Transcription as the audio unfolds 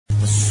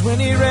When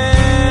he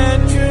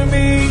ran to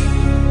me,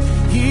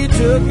 he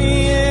took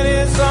me in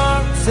his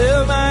arms,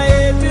 held my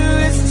head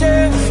to his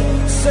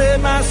chest,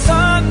 said, my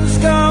son's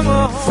come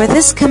home. For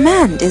this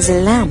command is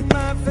a lamp,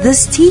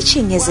 this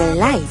teaching is a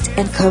light,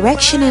 and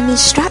correction and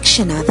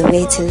instruction are the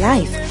way to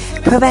life.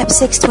 Proverbs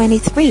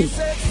 6:23.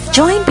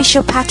 Join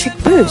Bishop Patrick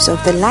Bruce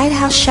of the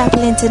Lighthouse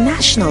Chapel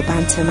International,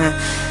 Bantama,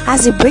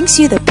 as he brings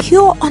you the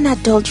pure,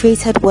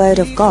 unadulterated Word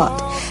of God.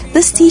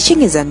 This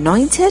teaching is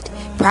anointed,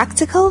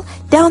 practical,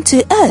 down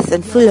to earth,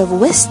 and full of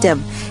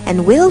wisdom,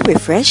 and will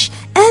refresh,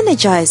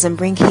 energize, and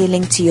bring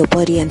healing to your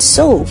body and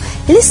soul.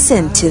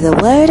 Listen to the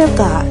Word of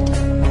God.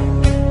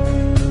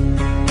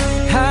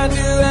 Had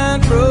you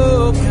and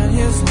broken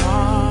his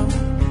arm.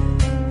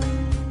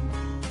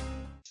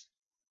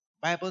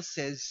 Bible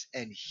says,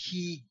 and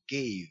he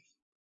gave,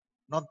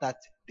 not that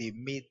they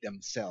made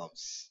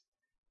themselves.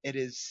 It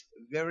is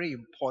very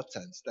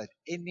important that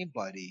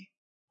anybody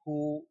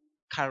who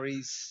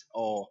carries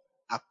or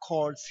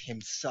accords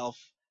himself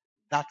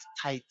that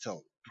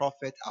title,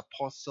 prophet,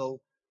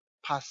 apostle,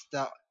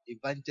 pastor,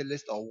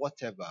 evangelist, or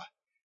whatever,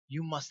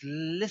 you must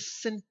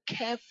listen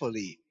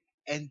carefully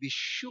and be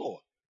sure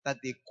that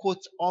they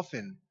quote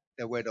often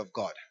the word of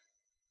God.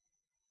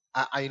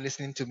 Are you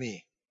listening to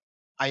me?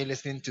 Are you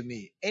listening to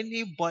me?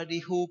 Anybody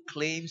who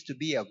claims to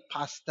be a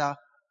pastor,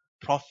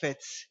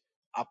 prophet,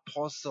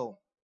 apostle,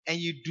 and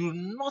you do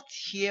not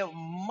hear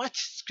much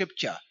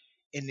scripture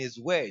in his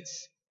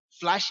words,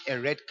 flash a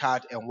red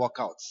card and walk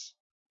out.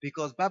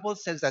 Because Bible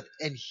says that,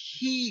 and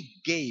he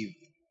gave,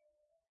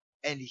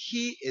 and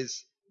he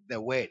is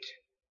the word.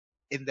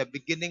 In the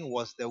beginning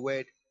was the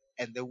word,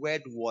 and the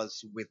word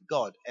was with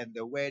God, and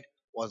the word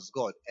was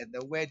God, and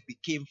the word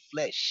became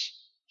flesh.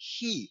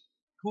 He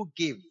who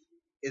gave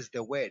is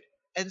the word.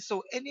 And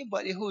so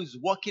anybody who is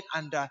walking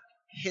under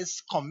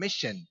his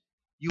commission,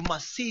 you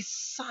must see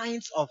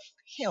signs of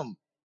him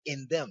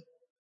in them.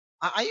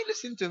 Are you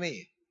listening to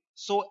me?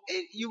 So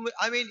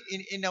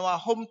in our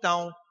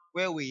hometown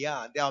where we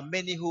are, there are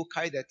many who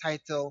carry the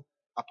title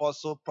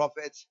apostle,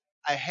 prophet.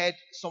 I heard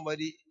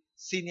somebody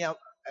senior.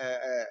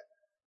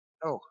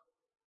 Oh,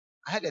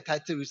 I had a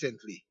title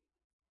recently,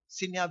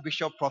 senior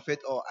bishop prophet,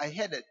 or I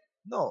had it.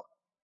 No,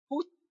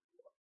 who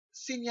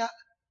senior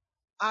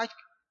arch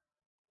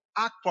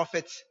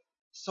prophet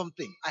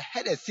something. I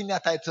had a senior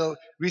title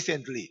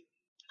recently.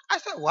 I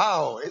said,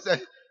 wow, it's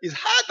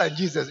higher than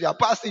Jesus. We are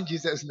passing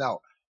Jesus now.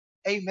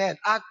 Amen.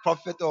 Arch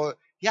prophet, or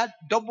he had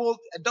a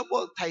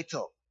double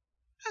title.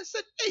 I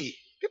said, hey,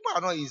 people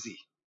are not easy.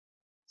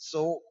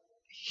 So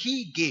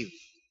he gave.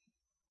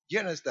 Do you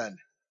understand?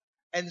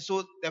 And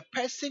so the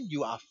person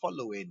you are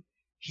following,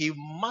 he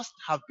must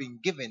have been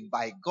given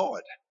by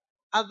God.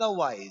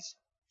 Otherwise,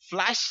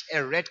 flash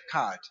a red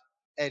card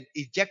and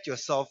eject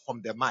yourself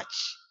from the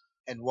match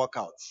and walk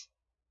out.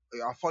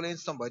 You are following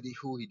somebody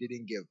who he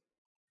didn't give.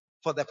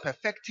 For the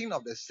perfecting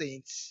of the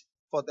saints,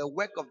 for the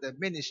work of the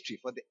ministry,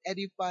 for the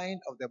edifying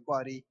of the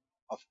body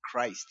of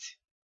Christ.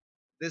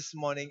 This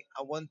morning,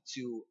 I want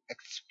to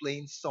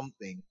explain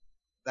something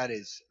that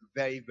is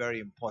very, very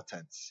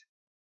important.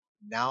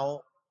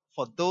 Now,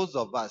 for those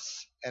of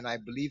us, and I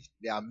believe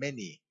there are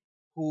many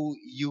who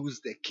use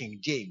the King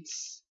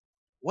James,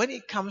 when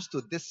it comes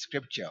to this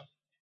scripture,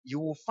 you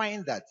will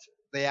find that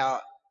there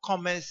are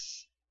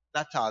comments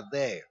that are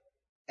there.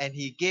 And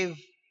he gave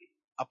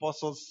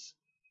apostles,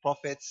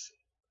 prophets,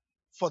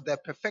 for the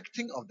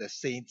perfecting of the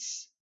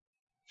saints,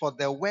 for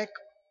the work.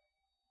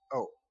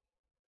 Oh,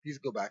 please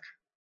go back.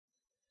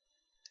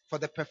 For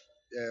the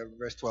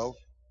verse 12.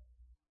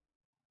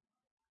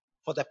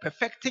 For the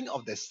perfecting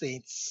of the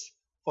saints,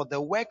 for the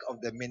work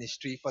of the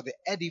ministry, for the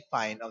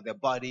edifying of the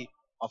body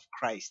of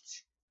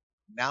Christ.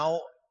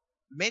 Now,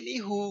 many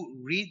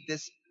who read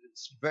this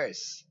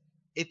verse,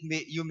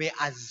 you may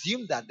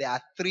assume that there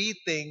are three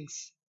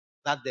things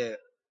that the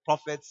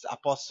prophets,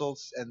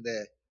 apostles, and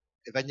the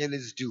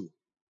evangelists do.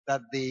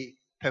 That they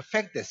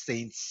perfect the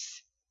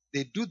saints,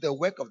 they do the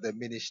work of the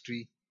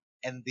ministry,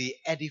 and they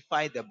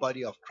edify the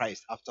body of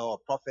Christ. After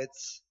all,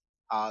 prophets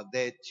are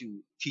there to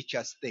teach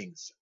us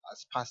things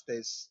as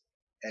pastors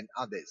and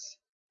others.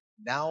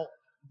 Now,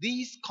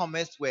 these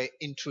comments were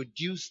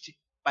introduced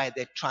by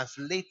the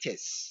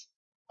translators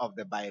of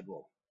the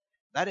Bible.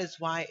 That is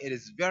why it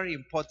is very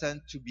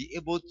important to be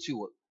able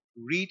to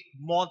read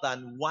more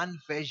than one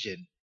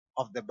version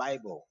of the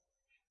Bible.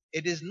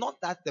 It is not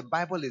that the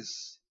Bible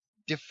is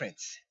different,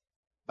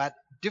 but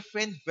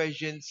different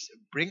versions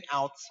bring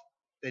out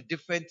the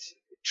different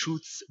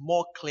truths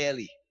more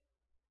clearly.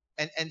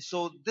 And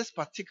so this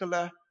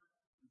particular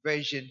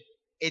version,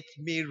 it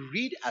may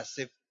read as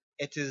if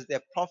it is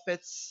the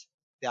prophets,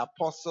 the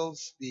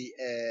apostles, the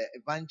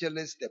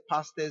evangelists, the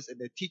pastors, and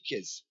the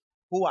teachers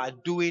who are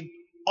doing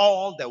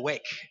all the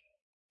work.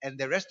 And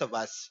the rest of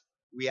us,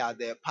 we are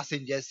the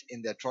passengers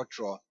in the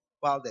trotro,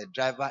 while the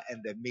driver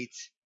and the mate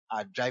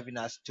are driving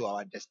us to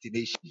our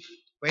destination.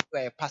 When you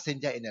are a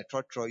passenger in a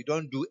trotro, you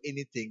don't do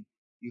anything.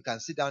 You can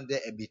sit down there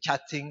and be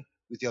chatting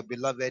with your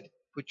beloved,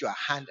 put your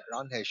hand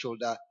around her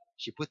shoulder,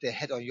 she put her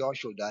head on your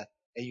shoulder,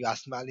 and you are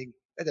smiling.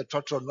 Let the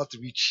trotro not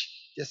reach.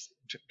 Just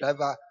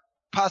driver,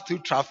 pass through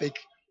traffic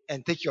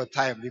and take your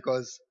time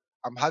because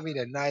I'm having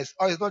a nice.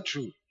 Oh, it's not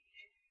true.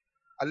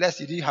 Unless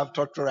you didn't have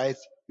trotro rides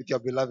with your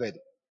beloved.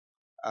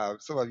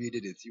 Some of you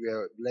did it. You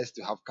were blessed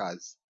to have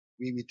cars.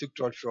 We took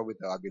trotro with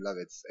our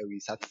beloveds and we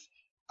sat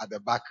at the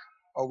back,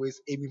 always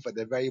aiming for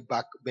the very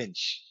back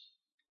bench.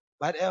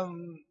 But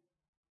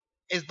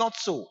it's not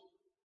so.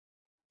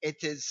 It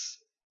is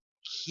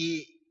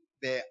he,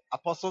 the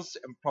apostles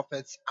and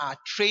prophets are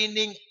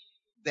training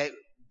the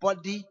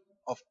body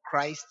of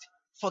Christ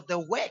for the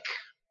work.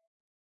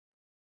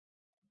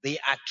 They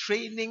are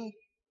training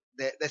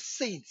the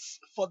saints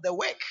for the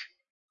work.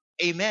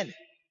 Amen.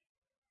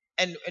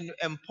 And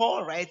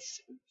Paul writes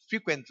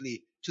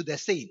frequently to the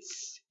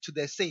saints, to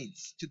the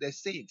saints, to the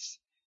saints.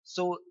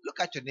 So look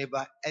at your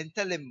neighbor and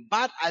tell him,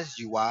 bad as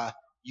you are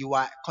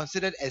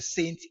considered a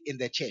saint in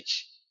the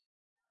church.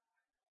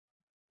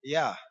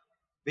 Yeah.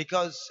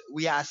 Because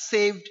we are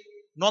saved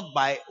not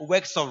by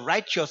works of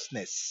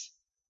righteousness,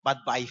 but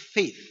by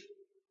faith.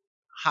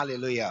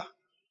 Hallelujah.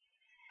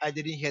 I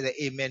didn't hear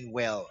the amen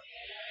well.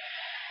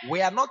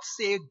 We are not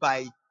saved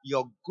by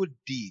your good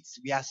deeds.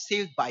 We are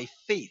saved by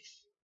faith.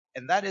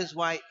 And that is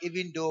why,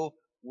 even though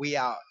we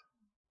are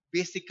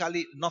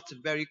basically not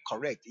very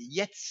correct,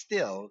 yet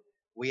still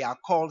we are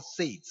called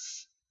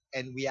saints.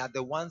 And we are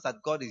the ones that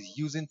God is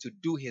using to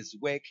do his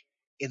work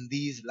in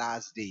these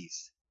last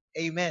days.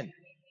 Amen.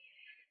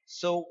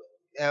 So,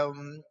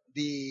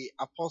 the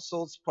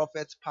apostles,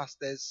 prophets,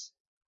 pastors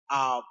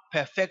are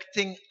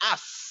perfecting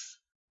us,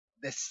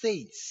 the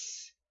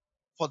saints,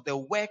 for the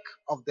work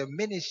of the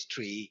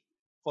ministry,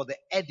 for the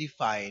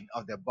edifying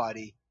of the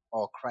body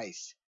of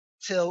Christ.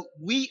 Till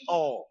we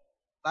all,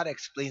 that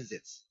explains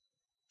it.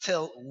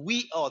 Till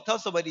we all, tell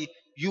somebody,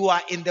 you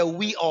are in the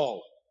we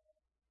all.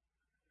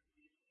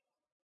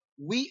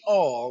 We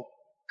all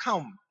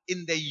come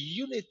in the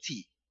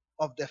unity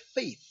of the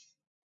faith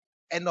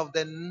and of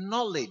the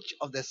knowledge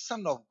of the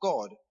Son of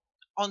God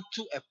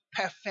unto a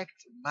perfect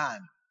man,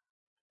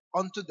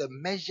 unto the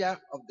measure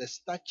of the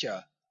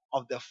stature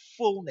of the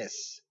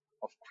fullness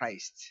of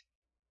Christ.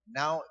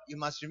 Now, you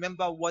must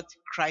remember what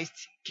Christ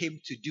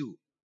came to do.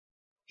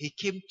 He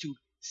came to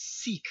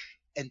seek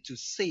and to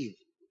save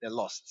the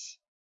lost.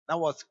 That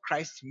was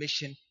Christ's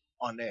mission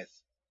on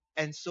earth.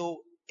 And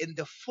so, in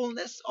the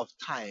fullness of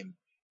time,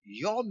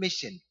 your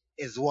mission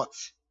is what?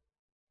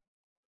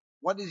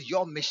 What is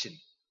your mission?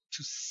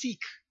 To seek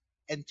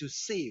and to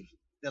save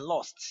the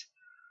lost.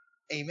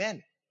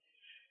 Amen.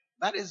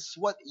 That is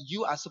what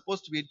you are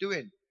supposed to be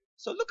doing.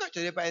 So look at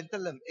your neighbor and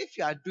tell them, if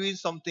you are doing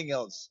something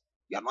else,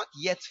 you are not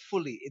yet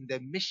fully in the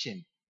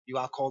mission you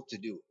are called to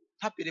do.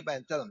 Tap your neighbor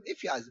and tell them,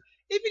 even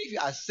if you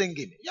are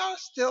singing, you are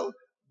still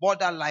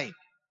borderline.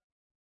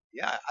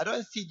 Yeah, I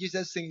don't see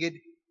Jesus singing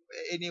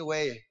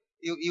anyway.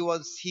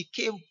 He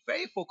came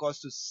very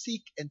focused to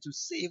seek and to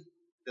save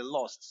the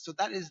lost. So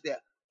that is the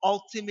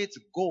ultimate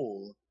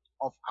goal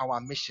of our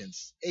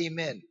missions.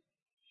 Amen.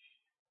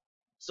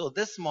 So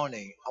this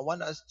morning, I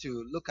want us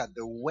to look at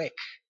the work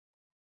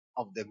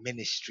of the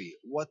ministry.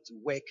 What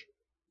work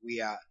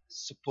we are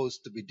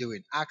supposed to be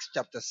doing. Acts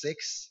chapter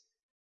 6.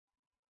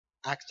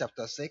 Acts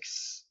chapter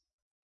 6.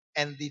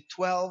 And the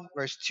 12,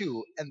 verse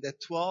 2. And the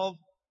 12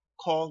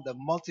 called the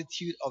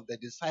multitude of the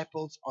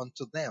disciples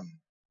unto them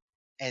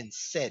and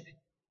said,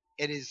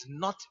 it is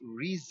not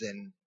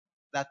reason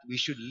that we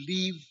should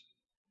leave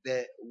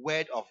the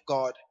word of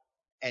God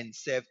and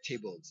serve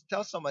tables.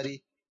 Tell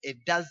somebody,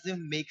 it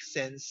doesn't make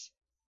sense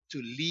to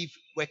leave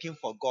working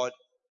for God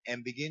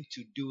and begin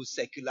to do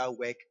secular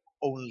work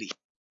only.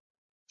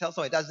 Tell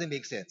someone it doesn't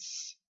make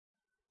sense.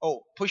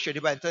 Oh, push your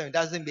neighbor and tell him it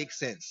doesn't make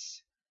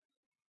sense.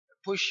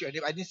 Push your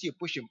neighbor. I didn't see you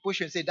push him.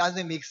 Push him and say it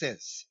doesn't make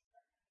sense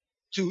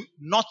to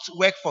not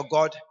work for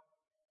God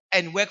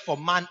and work for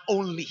man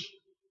only.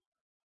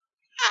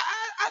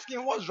 Ask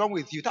him what's wrong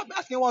with you.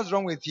 Ask him what's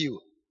wrong with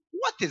you.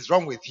 What is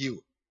wrong with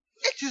you?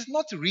 It is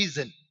not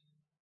reason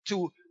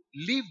to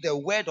leave the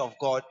word of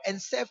God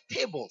and serve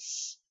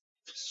tables.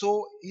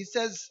 So he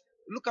says,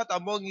 look at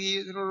among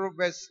you,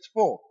 verse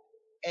 4.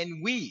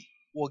 And we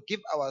will give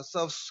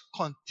ourselves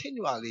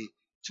continually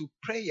to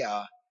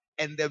prayer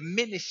and the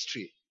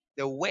ministry,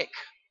 the work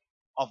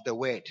of the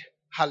word.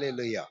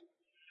 Hallelujah.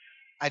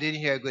 I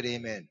didn't hear a good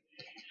amen.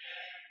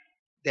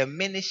 The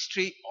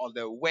ministry or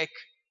the work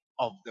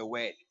of the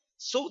word.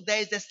 So there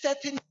is a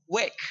certain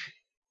work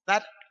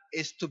that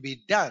is to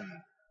be done.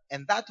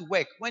 And that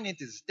work, when it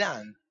is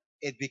done,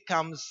 it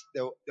becomes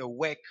the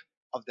work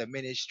of the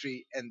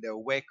ministry and the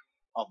work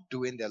of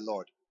doing the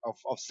Lord,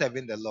 of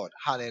serving the Lord.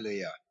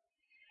 Hallelujah.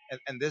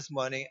 And this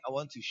morning, I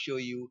want to show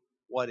you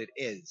what it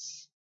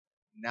is.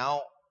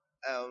 Now,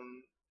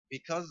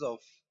 because of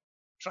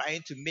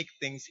trying to make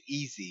things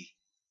easy,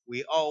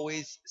 we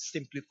always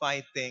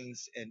simplify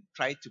things and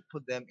try to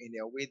put them in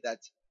a way that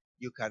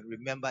you can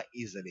remember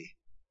easily.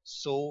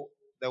 So,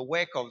 the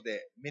work of the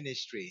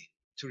ministry,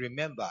 to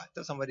remember,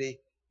 tell somebody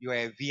you are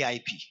a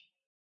VIP.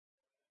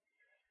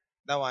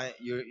 That one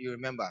you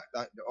remember,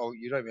 or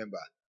you don't remember.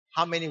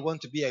 How many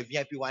want to be a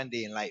VIP one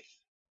day in life?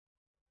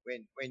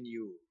 When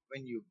you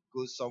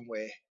go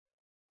somewhere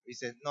He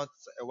said, not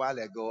a while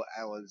ago,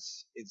 I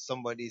was in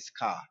somebody's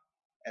car,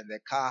 and the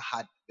car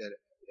had the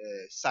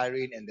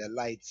siren and the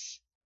lights.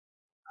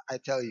 I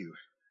tell you,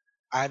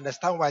 I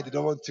understand why they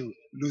don't want to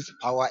lose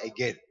power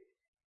again.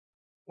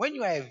 When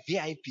you are a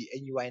VIP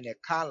and you are in a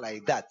car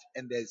like that,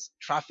 and there's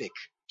traffic,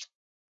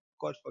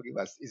 God forgive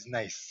us, it's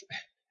nice.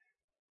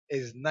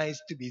 It's nice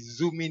to be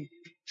zooming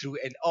through,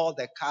 and all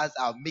the cars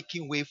are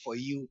making way for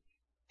you,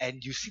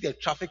 and you see the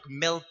traffic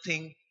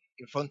melting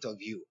in front of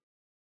you.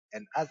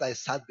 And as I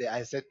sat there,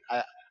 I said,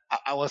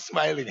 I was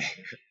smiling.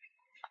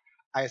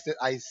 I said,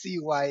 I see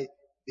why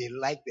they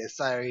like the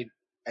siren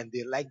and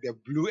they like the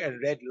blue and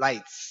red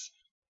lights,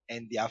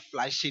 and they are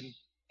flashing,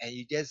 and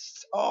you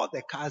just, all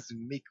the cars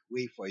make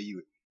way for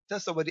you. Tell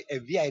somebody a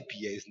VIP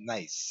is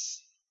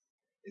nice.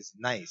 It's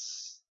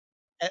nice.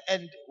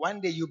 And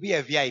one day you'll be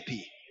a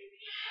VIP.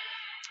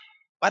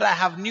 But I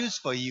have news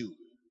for you.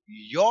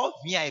 Your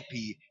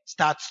VIP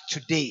starts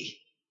today.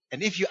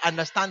 And if you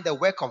understand the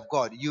work of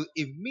God, you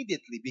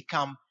immediately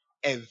become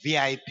a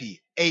VIP.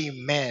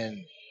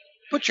 Amen.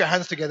 Put your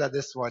hands together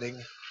this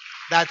morning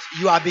that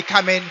you are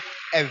becoming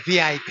a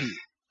VIP.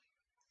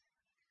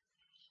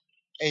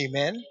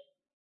 Amen.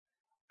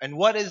 And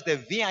what is the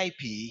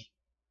VIP?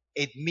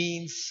 It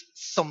means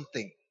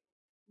something.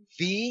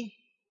 V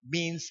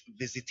means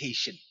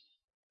visitation.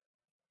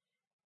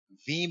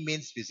 V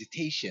means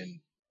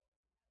visitation.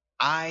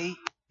 I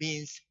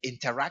means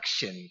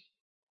interaction.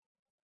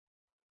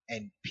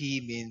 And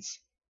P means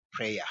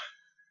prayer.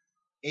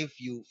 If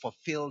you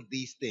fulfill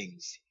these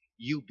things,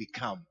 you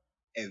become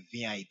a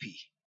VIP.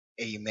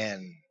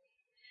 Amen.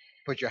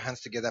 Put your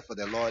hands together for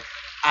the Lord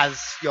as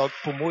your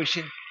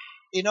promotion.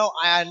 You know,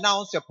 I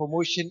announced your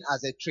promotion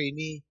as a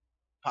trainee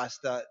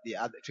pastor, the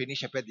other trainee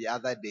shepherd the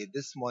other day.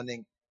 This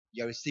morning,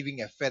 you're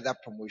receiving a further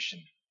promotion,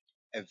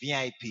 a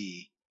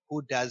VIP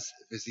who does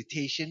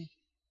visitation,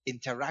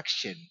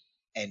 interaction,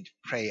 and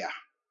prayer.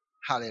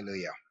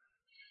 Hallelujah.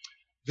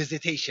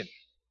 Visitation.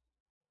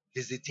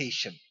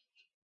 Visitation.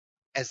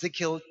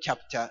 Ezekiel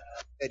chapter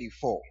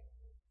 34.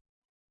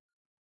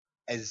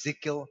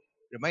 Ezekiel,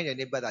 remind your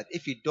neighbor that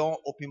if you don't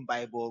open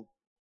Bible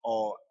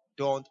or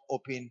don't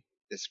open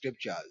the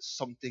scriptures,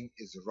 something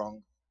is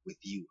wrong with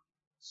you.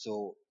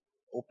 So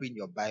open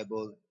your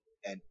Bible,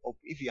 and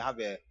if you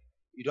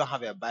don't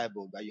have a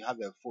Bible but you have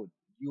a phone,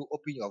 you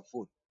open your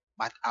phone.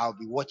 But I'll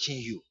be watching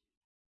you.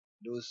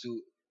 Those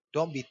who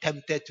don't be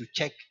tempted to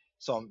check,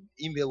 some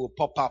email will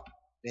pop up.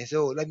 They say,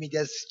 "Oh, let me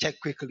just check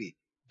quickly."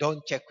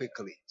 Don't check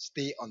quickly.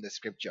 Stay on the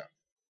scripture.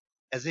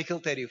 Ezekiel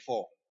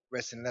 34,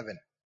 verse 11.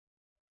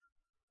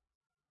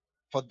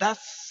 For thus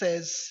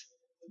says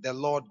the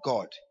Lord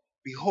God,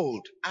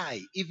 behold,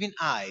 I, even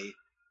I,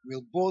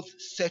 will both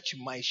search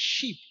my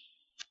sheep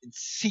and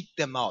seek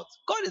them out.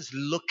 God is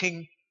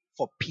looking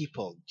for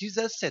people.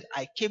 Jesus said,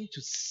 I came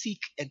to seek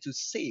and to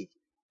save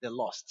the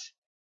lost.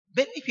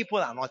 Many people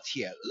are not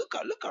here. Look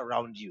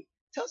around you.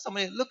 Tell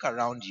somebody, look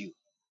around you.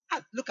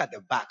 Look at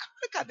the back.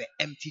 Look at the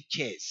empty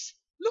chairs.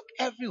 Look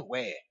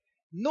everywhere.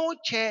 No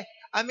chair.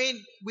 I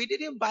mean, we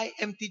didn't buy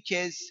empty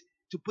chairs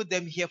to put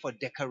them here for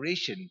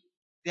decoration.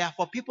 They are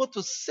for people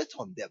to sit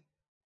on them.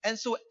 And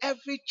so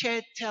every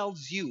chair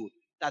tells you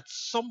that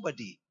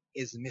somebody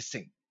is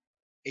missing.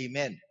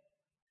 Amen.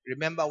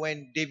 Remember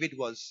when David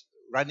was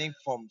running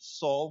from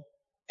Saul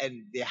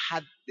and they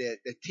had the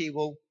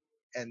table,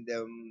 and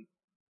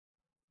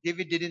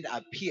David didn't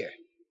appear.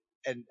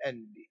 And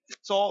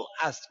Saul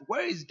asked,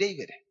 where is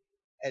David?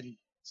 And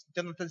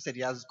Jonathan said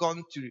he has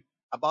gone to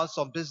about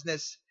some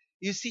business.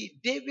 You see,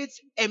 David's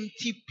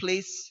empty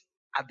place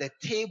at the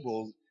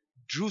table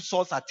drew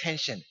Saul's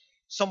attention.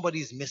 Somebody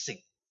is missing.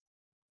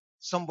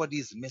 Somebody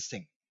is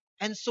missing.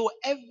 And so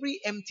every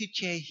empty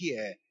chair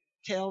here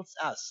tells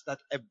us that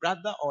a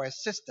brother or a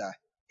sister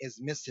is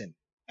missing.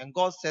 And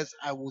God says,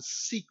 I will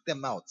seek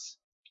them out.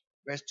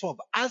 Verse 12,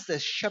 as the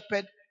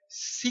shepherd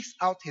seeks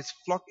out his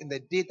flock in the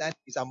day that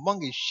is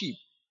among his sheep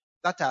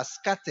that are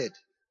scattered,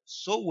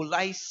 so will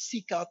I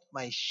seek out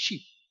my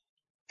sheep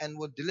and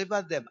will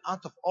deliver them out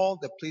of all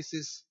the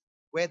places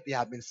where they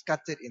have been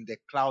scattered in the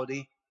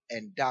cloudy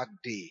and dark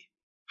day.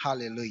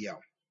 Hallelujah.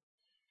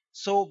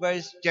 So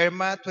verse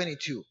Jeremiah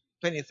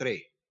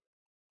 22:23.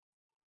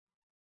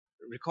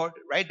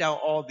 Write down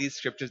all these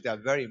scriptures. They are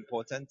very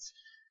important.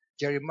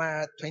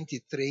 Jeremiah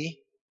 23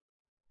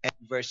 and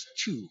verse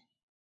 2.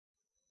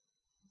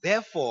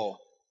 Therefore,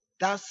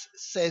 thus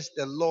says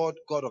the Lord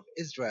God of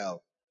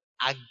Israel,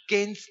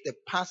 against the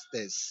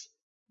pastors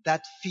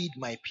that feed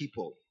my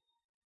people.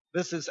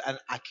 This is an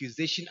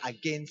accusation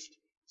against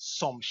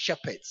some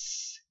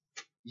shepherds.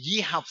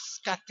 Ye have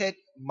scattered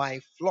my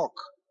flock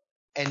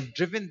and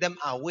driven them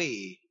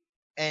away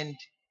and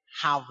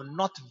have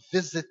not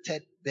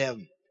visited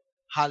them.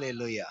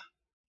 Hallelujah.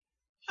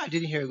 I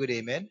didn't hear a good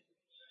amen.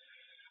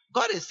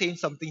 God is saying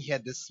something here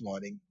this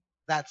morning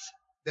that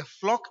the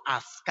flock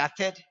are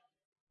scattered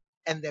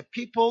and the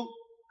people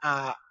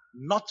are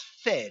not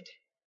fed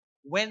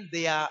when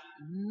they are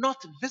not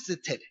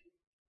visited.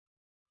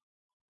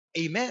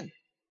 Amen.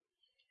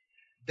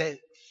 The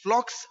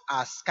flocks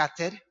are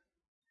scattered.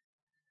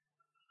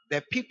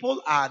 The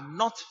people are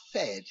not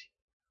fed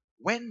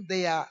when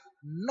they are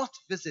not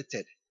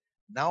visited.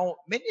 Now,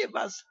 many of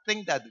us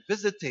think that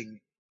visiting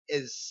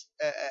is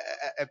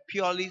a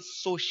purely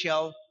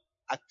social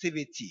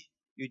activity.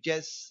 You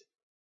just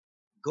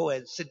go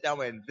and sit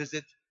down and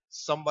visit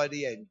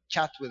somebody and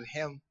chat with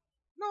him.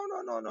 No,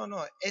 no, no, no,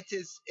 no. It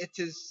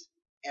is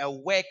a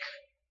work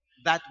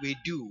that we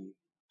do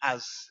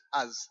as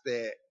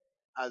the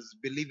as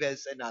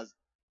believers and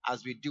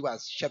as we do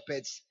as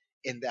shepherds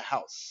in the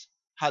house.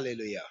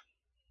 Hallelujah.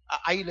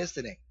 Are you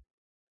listening?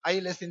 Are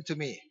you listening to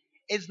me?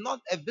 It's not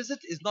a visit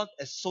is not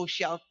a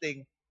social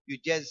thing. You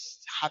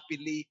just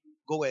happily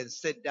go and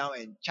sit down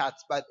and chat,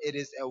 but it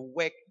is a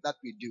work that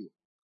we do.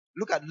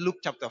 Look at Luke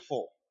chapter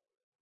 4.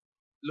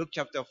 Luke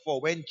chapter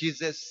 4, when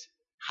Jesus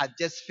had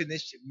just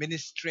finished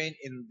ministering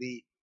in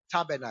the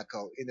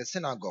tabernacle, in the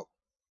synagogue.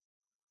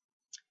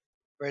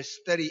 Verse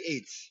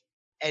 38.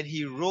 And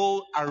he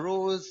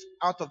arose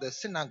out of the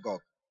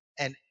synagogue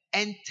and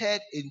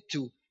entered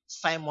into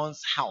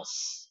Simon's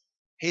house.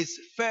 His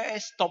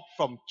first stop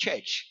from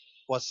church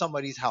was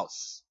somebody's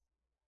house.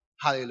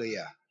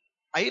 Hallelujah.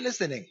 Are you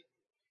listening?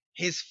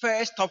 His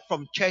first stop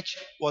from church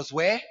was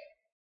where?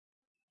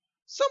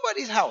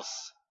 Somebody's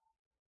house.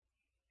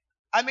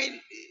 I mean,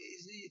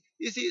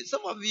 you see,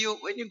 some of you,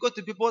 when you go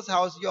to people's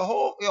house, your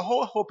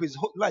whole hope is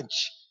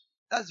lunch.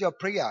 That's your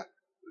prayer.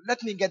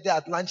 Let me get there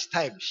at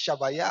lunchtime.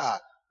 Shabaya.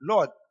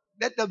 Lord,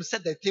 let them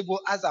set the table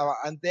as our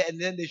and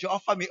then they should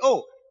offer me.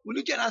 Oh, will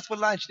you join us for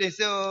lunch? They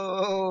say,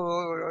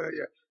 oh,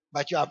 yeah.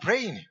 But you are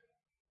praying.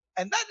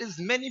 And that is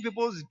many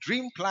people's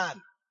dream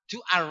plan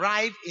to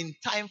arrive in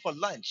time for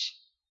lunch.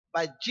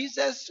 But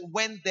Jesus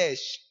went there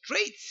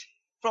straight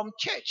from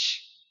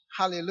church.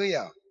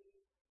 Hallelujah.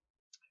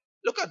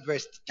 Look at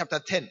verse chapter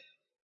 10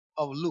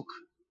 of Luke,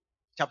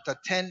 chapter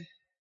 10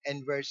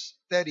 and verse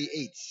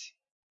 38.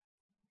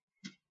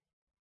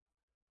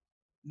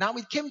 Now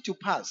it came to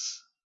pass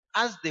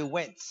as they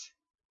went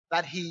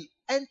that he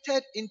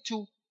entered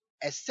into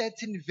a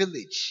certain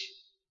village.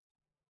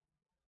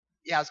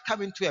 He has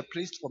come into a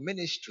place for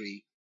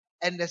ministry,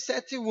 and a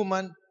certain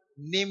woman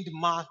named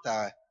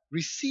Martha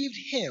received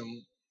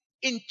him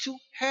into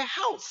her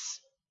house.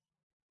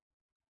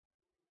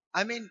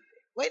 I mean,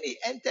 when he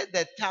entered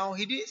the town,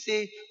 he didn't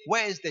say,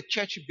 where is the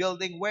church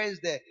building?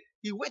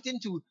 He went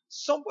into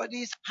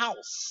somebody's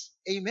house.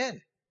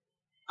 Amen.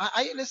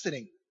 Are you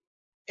listening?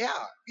 Yeah.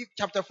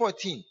 Chapter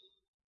 14.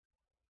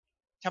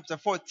 Chapter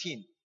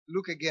 14.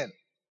 Look again.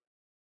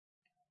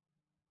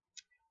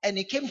 And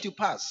it came to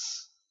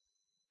pass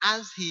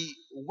as he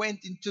went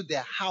into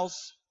the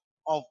house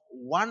of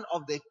one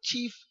of the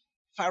chief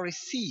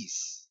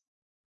Pharisees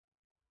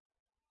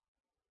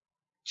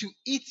to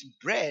eat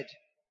bread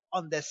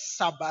on the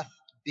Sabbath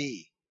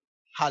day.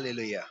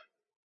 Hallelujah.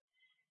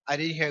 I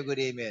didn't hear a good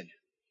amen.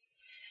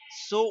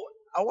 So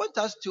I want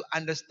us to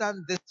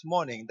understand this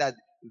morning that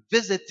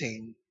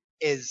visiting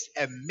is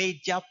a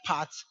major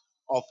part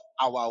of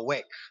our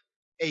work.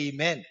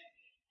 Amen.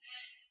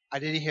 I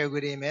didn't hear a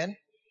good amen.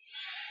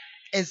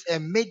 It's a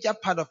major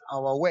part of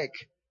our work.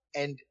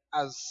 And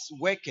as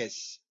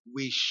workers,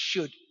 we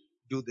should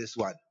do this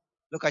one.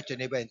 Look at your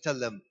neighbor and tell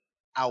them,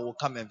 I will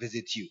come and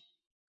visit you.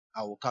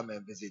 I will come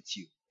and visit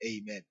you.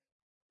 Amen.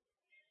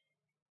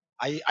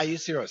 Are you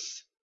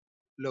serious?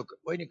 Look,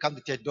 when you come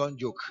to church, don't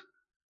joke.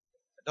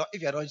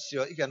 If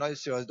you're not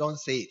serious, don't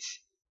say it.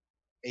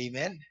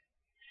 Amen.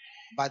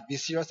 But be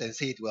serious and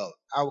say it well.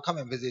 I will come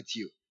and visit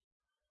you.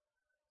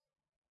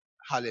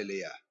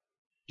 Hallelujah.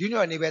 Do you know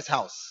your neighbor's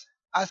house?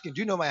 Ask him,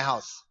 do you know my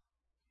house?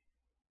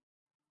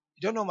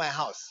 You don't know my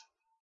house.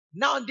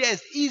 Now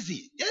there's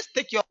easy. Just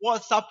take your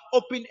WhatsApp,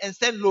 open and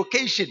send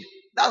location.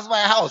 That's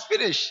my house.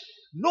 Finish.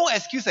 No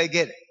excuse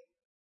again.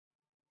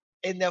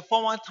 In the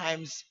former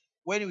times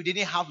when we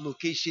didn't have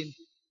location,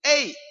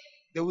 hey,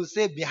 they would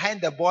say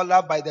behind the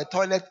baller, by the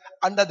toilet,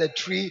 under the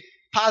tree,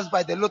 pass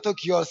by the lotto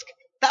kiosk.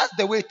 That's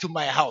the way to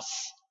my house.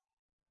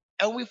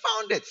 And we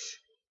found it.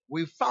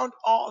 We found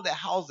all the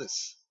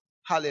houses.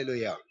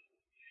 Hallelujah.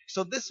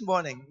 So this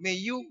morning, may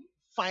you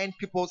find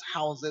people's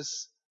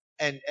houses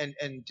and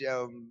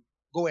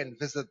go and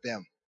visit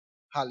them.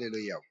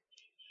 Hallelujah.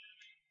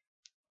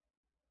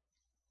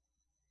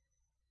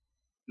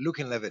 Luke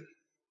 11.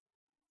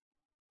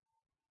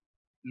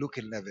 Luke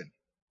 11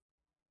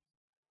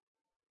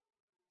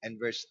 and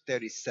verse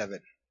 37.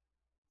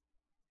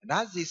 And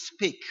as he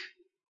spake,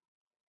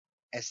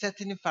 a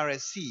certain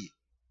Pharisee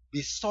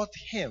besought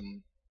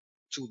him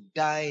to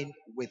dine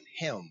with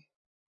him,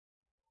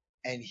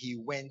 and he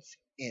went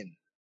in.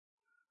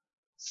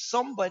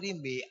 Somebody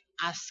may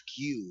ask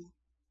you,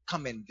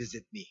 come and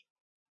visit me.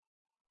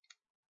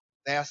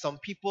 There are some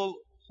people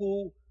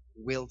who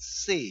will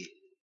say,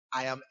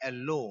 I am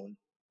alone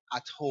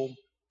at home.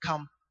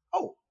 Come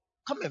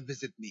and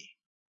visit me.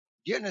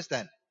 Do you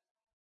understand?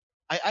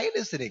 Are you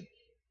listening?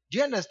 Do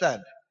you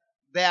understand?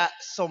 There are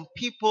some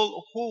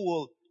people who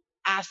will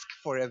ask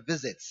for a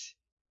visit.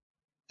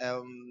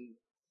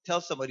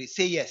 Tell somebody,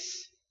 say yes.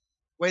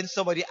 When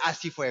somebody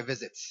asks you for a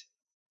visit,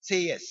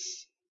 say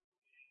yes.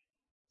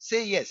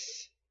 Say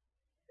yes.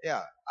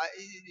 Yeah.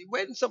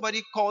 When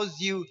somebody calls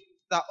you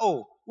that,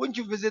 oh, won't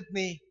you visit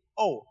me?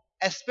 Oh,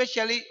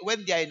 especially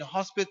when they are in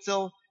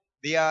hospital,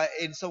 they are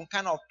in some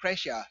kind of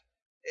pressure.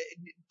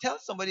 Tell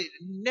somebody,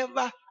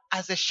 never,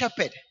 as a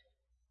shepherd,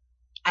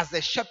 as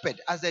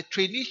a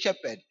trainee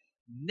shepherd,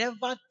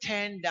 never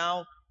turn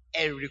down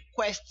a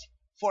request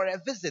for a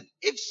visit.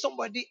 If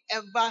somebody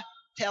ever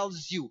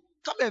tells you,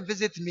 come and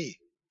visit me,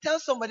 tell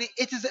somebody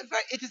it is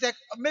a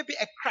maybe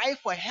a cry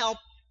for help.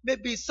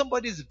 Maybe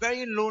somebody is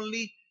very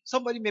lonely,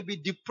 somebody may be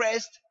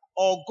depressed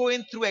or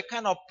going through a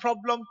kind of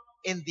problem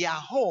in their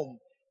home.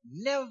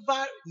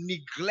 Never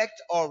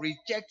neglect or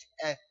reject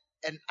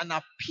an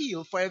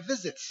appeal for a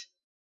visit.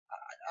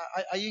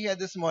 Are you here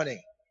this morning?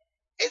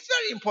 It's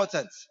very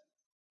important.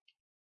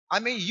 I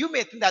mean, you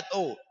may think that,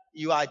 oh,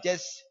 you are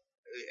just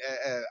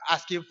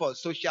asking for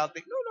social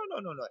thing. No,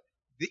 no, no, no, no.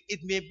 It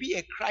may be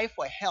a cry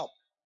for help.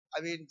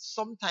 I mean,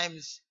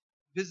 sometimes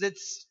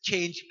visits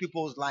change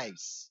people's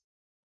lives,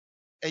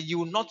 and you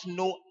will not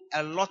know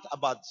a lot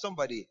about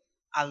somebody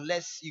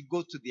unless you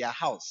go to their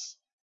house.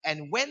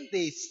 And when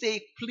they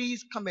say,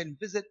 please come and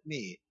visit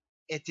me,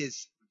 it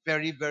is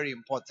very, very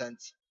important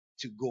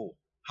to go.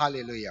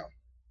 Hallelujah.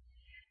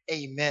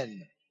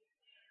 Amen.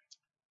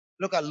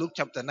 Look at Luke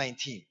chapter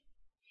 19.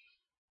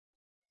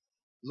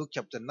 Luke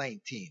chapter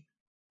 19.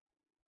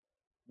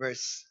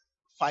 Verse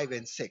 5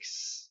 and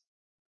 6.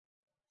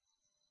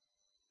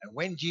 And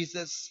when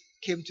Jesus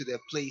came to the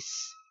place,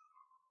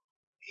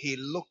 he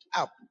looked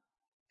up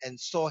and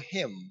saw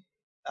him,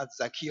 that's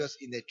Zacchaeus,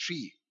 in a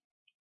tree,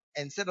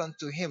 and said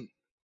unto him,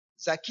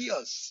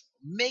 Zacchaeus,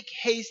 make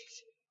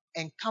haste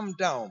and come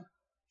down,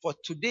 for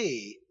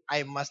today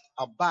I must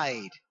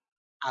abide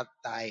at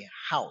thy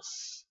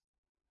house.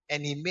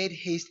 And he made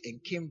haste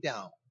and came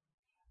down.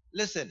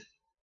 Listen,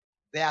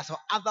 there are some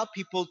other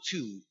people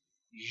too.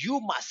 You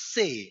must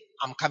say,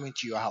 I'm coming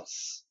to your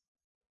house.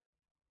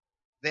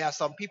 There are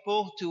some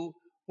people too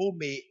who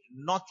may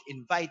not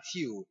invite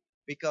you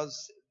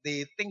because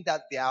they think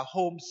that their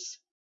homes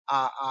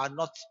are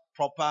not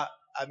proper.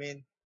 I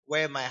mean,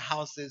 where my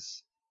house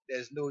is,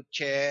 there's no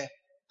chair.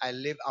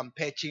 I'm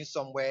perching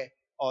somewhere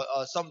or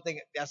something.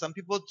 There are some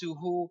people too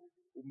who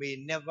may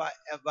never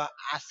ever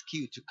ask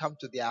you to come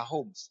to their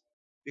homes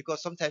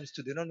because sometimes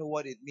too they don't know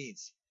what it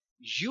means.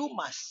 You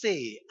must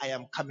say, I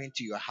am coming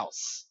to your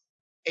house.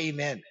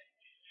 Amen,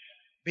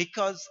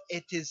 because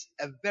it is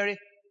a very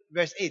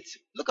verse 8.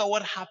 Look at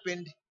what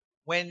happened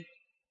when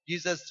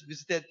Jesus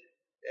visited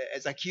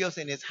Zacchaeus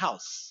in his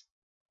house.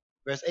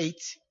 Verse 8.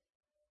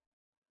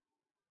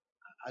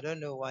 I don't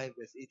know why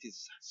verse 8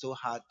 is so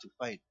hard to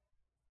find.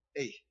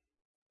 Hey,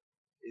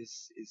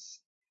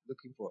 is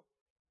looking for.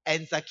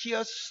 And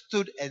Zacchaeus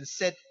stood and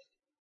said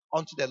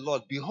unto the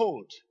Lord,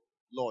 behold,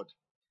 Lord,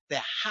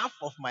 the half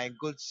of my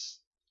goods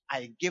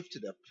I give to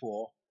the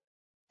poor,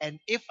 and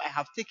if I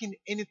have taken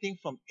anything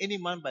from any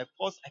man by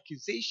false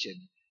accusation,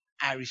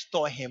 I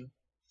restore him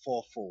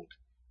fourfold.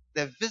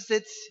 The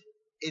visit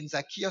in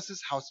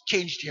Zacchaeus' house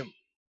changed him.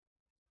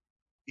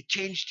 It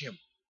changed him.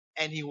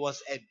 And he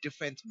was a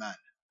different man.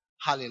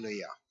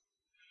 Hallelujah.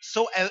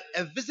 So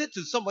a visit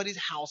to somebody's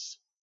house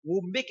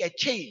will make a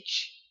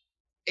change.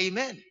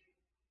 Amen.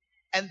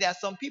 And there are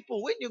some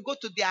people, when you go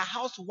to their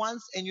house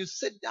once and you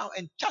sit down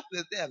and chat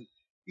with them,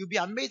 you'll be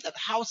amazed at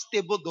how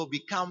stable they'll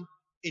become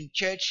in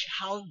church,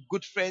 how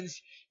good friends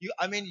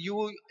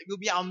you'll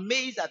be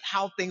amazed at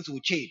how things will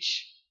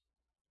change.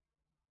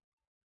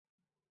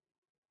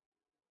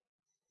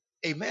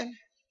 Amen.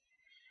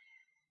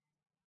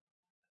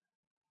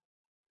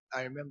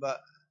 I remember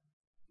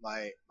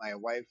my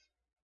wife,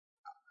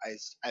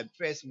 I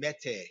first met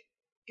her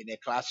in a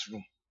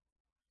classroom.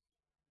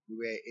 We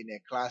were in a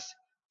class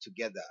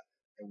together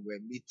and we were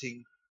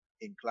meeting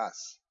in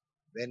class.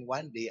 Then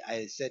one day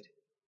I said,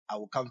 I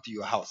will come to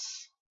your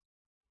house.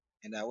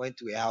 And I went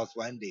to a house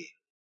one day.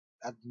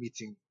 That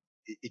meeting,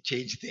 it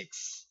changed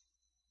things.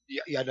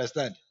 You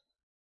understand?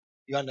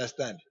 You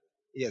understand?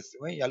 Yes.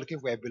 When you are looking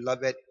for a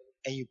beloved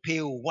and you pay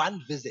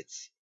one visit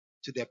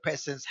to the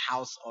person's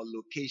house or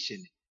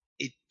location,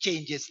 it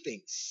changes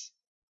things.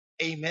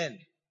 Amen.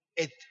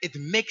 It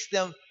makes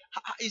them,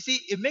 you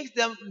see, it makes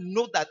them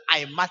know that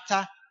I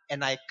matter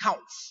and I count.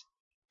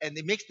 And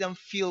it makes them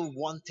feel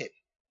wanted.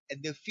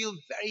 And they feel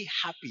very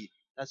happy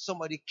that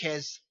somebody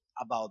cares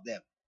about them.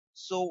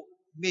 So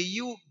may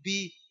you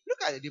look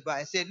at the Bible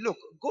and say, look,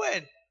 go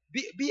and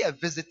be a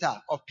visitor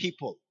of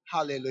people.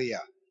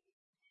 Hallelujah.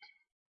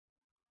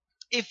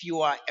 If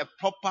you are a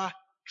proper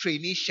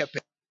trainee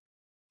shepherd,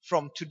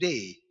 from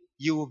today,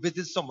 you will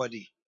visit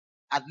somebody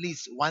at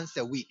least once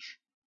a week.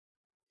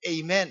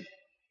 Amen.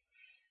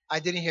 I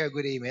didn't hear a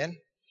good amen.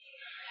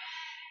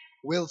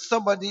 Will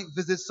somebody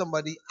visit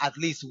somebody at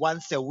least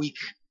once a week?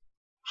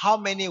 How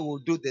many will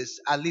do this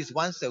at least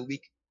once a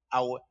week?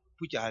 I will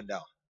put your hand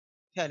down.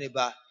 Tell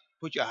neighbor,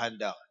 put your hand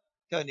down.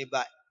 Tell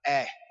neighbor,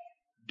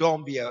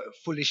 don't be a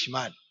foolish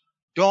man.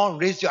 Don't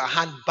raise your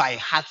hand by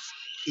heart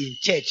in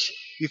church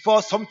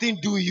before something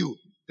do you.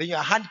 Then your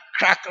hand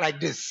crack like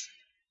this.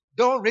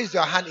 Don't raise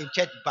your hand in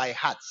church by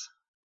heart.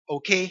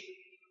 Okay?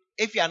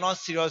 If you are not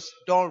serious,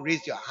 don't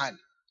raise your hand.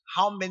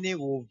 How many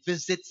will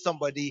visit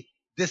somebody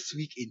this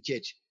week in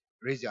church?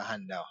 Raise your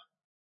hand now.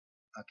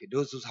 Okay,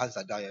 those whose hands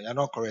are down, you're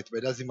not correct, but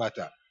it doesn't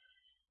matter.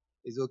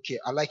 It's okay.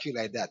 I like you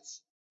like that.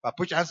 But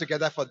put your hands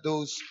together for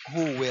those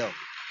who will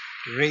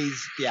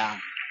raise their,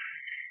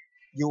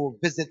 you will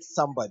visit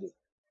somebody.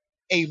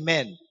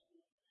 Amen.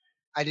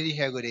 I didn't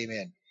hear good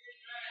amen.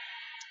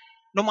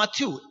 Number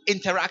two,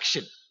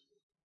 interaction.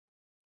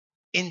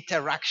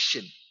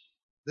 Interaction.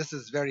 This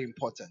is very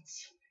important.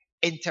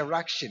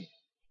 Interaction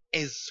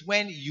is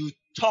when you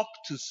talk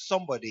to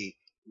somebody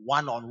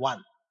one on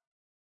one.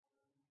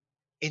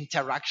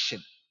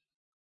 Interaction.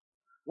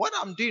 What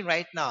I'm doing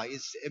right now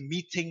is a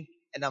meeting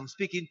and I'm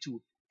speaking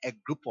to a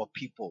group of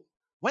people.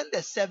 When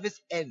the service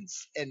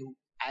ends and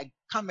I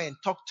come and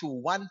talk to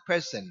one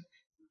person,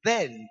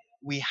 then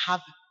we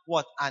have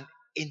what? An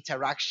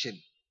interaction.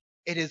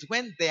 It is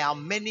when there are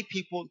many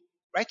people,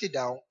 write it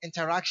down,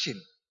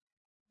 interaction.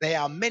 There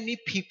are many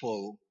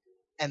people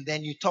and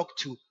then you talk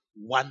to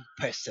one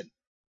person.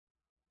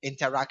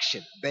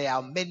 Interaction. There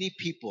are many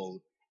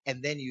people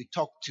and then you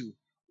talk to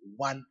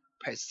one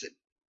person.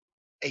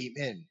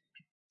 Amen.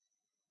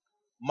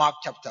 Mark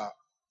chapter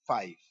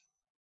 5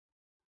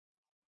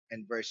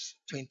 and verse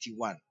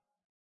 21.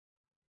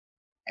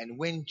 And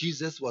when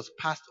Jesus was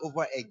passed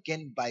over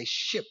again by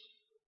ship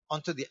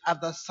onto the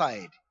other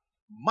side,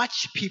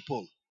 much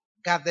people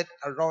gathered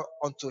around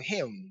unto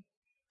him,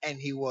 and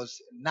he was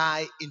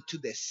nigh into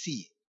the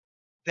sea.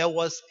 There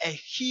was a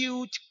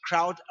huge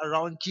crowd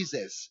around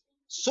Jesus,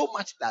 so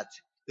much that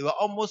they were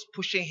almost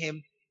pushing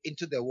him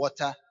into the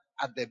water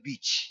at the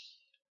beach.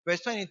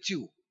 Verse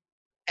 22.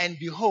 And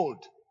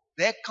behold,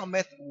 there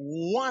cometh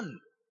one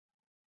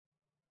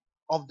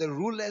of the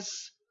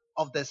rulers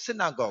of the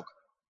synagogue,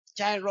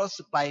 Jairus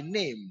by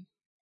name,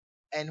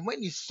 and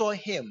when he saw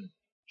him,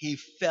 he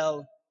fell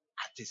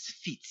at his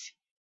feet.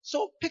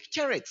 So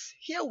picture it.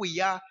 Here we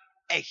are,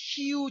 a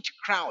huge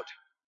crowd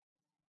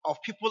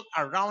of people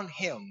around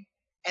him,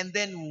 and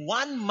then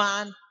one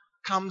man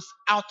comes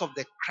out of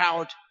the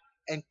crowd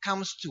and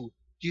comes to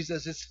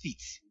Jesus'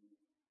 feet.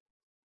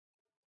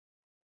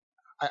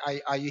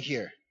 Are you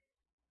here?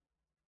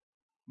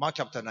 Mark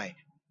chapter 9.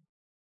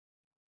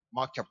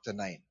 Mark chapter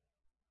 9.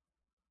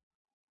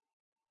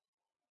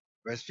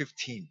 Verse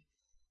 15.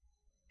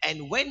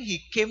 And when he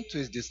came to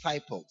his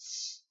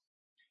disciples,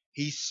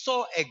 he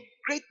saw a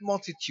great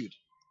multitude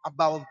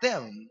about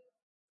them,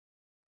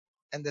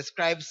 and the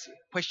scribes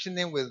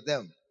questioning with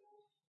them.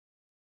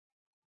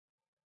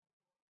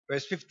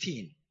 Verse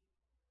 15.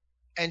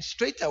 And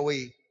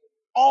straightway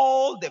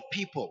all the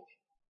people,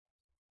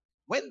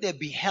 when they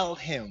beheld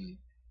him,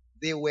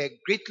 they were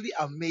greatly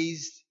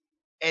amazed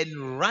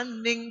and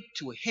running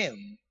to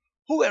him.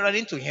 Who were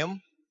running to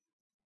him?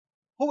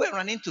 Who were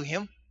running to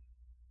him?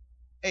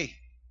 Hey,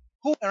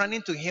 who were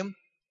running to him?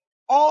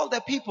 All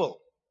the people.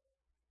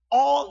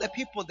 All the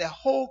people, the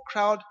whole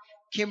crowd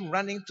came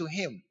running to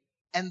him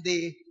and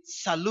they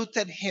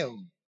saluted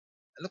him.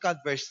 Look at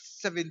verse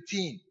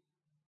 17.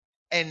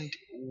 And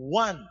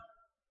one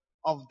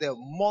of the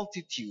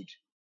multitude,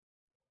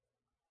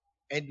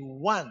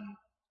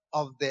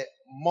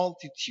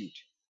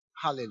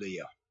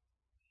 hallelujah.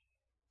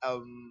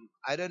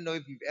 I don't know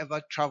if you've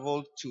ever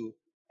traveled to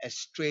a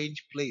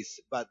strange place,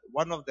 but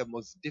one of the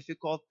most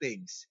difficult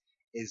things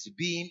is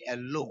being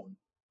alone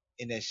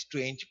in a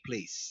strange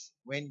place.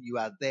 When you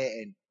are there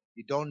and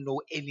you don't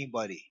know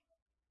anybody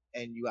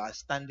and you are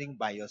standing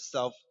by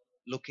yourself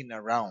looking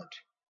around,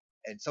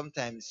 and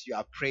sometimes you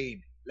are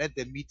praying, let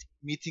the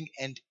meeting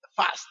end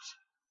fast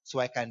so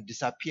I can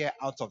disappear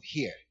out of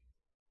here.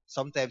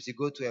 Sometimes you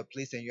go to a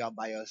place and you are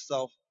by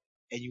yourself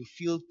and you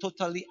feel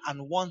totally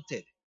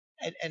unwanted.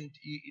 And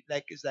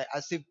it's like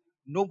as if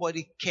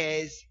nobody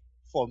cares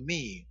for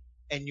me.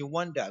 And you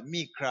wonder,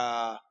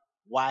 Mikra,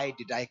 why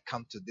did I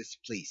come to this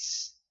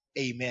place?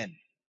 Amen.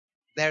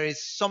 There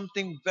is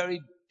something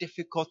very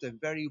difficult and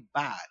very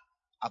bad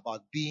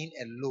about being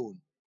alone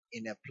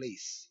in a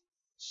place.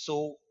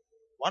 So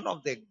one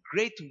of the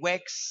great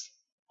works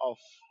of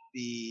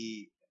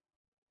the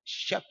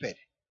shepherd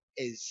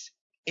is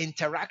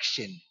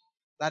interaction.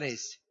 That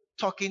is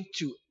talking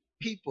to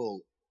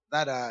people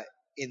that are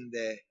in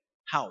the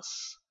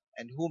house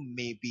and who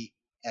may be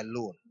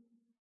alone.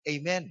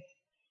 Amen.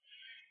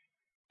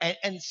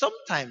 And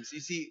sometimes, you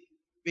see,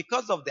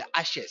 because of the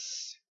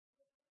ashes,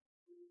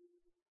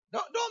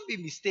 don't be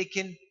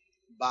mistaken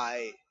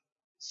by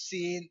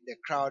seeing the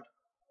crowd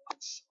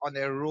on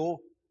a row.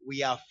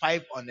 We are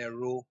 5 on a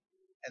row,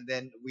 and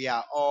then we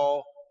are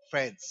all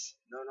friends.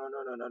 No, no,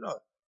 no, no, no, no.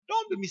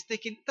 Don't be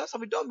mistaken. Tell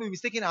somebody, don't be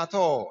mistaken at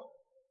all.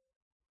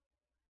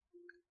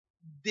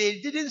 They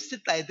didn't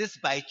sit like this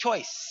by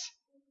choice.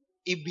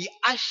 It be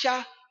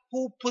Asha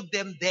who put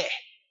them there.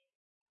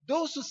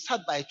 Those who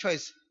sat by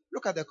choice,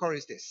 look at the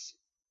choristers.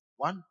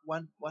 1,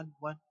 1, 1,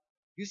 1.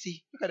 You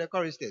see, look at the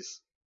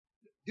choristers.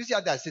 You see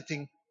how they are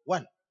sitting?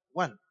 1,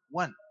 1,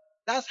 1.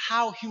 That's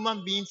how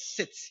human beings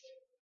sit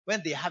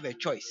when they have a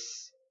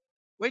choice.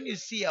 When you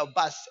see a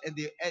bus and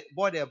they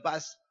board a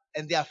bus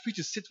and they are free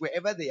to sit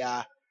wherever they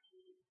are,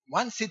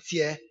 one sits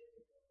here,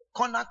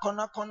 corner,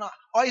 corner, corner.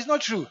 Or it's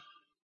not true.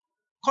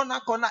 corner.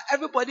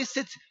 Everybody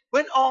sits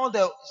when all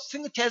the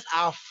single chairs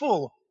are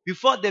full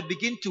before they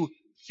begin to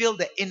fill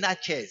the inner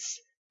chairs,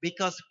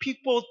 because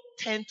people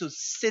tend to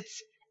sit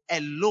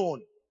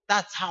alone.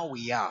 That's how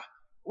we are.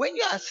 When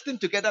you are sitting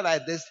together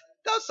like this,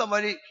 tell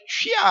somebody,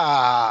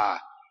 share.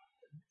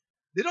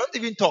 They don't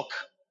even talk.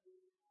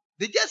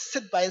 They just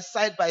sit by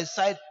side,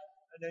 and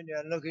then they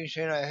are looking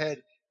straight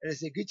ahead, and they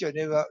say, "Greet your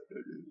neighbor,"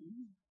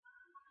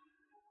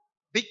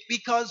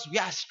 because we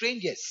are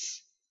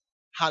strangers.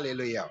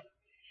 Hallelujah.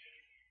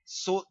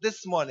 So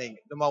this morning,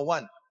 number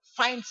one,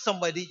 find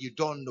somebody you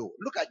don't know.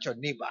 Look at your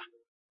neighbor.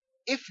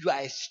 If you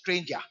are a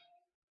stranger,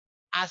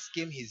 ask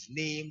him his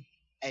name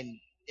and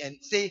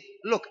say,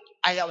 "Look,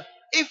 I am."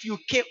 If you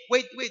came,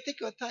 wait, take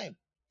your time.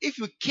 If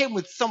you came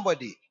with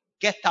somebody,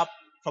 get up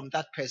from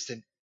that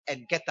person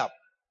and get up.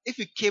 If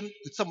you came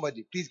with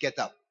somebody, please get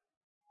up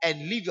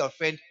and leave your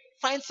friend.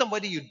 Find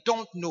somebody you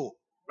don't know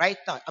right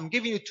now. I'm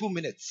giving you 2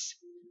 minutes.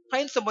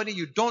 Find somebody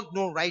you don't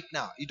know right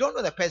now. You don't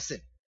know the person,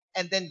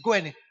 and then go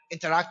and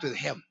interact with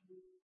him.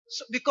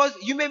 So, because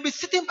you may be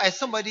sitting by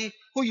somebody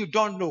who you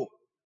don't know.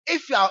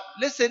 If you are,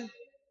 listen,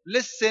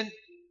 listen,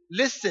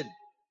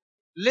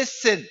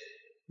 listen,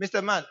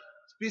 Mr. Man,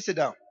 please sit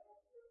down.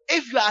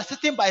 If you are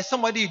sitting by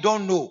somebody you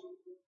don't know,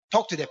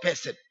 talk to the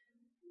person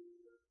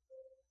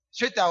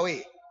straight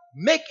away.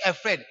 Make a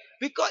friend,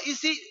 because you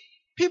see,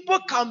 people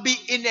can be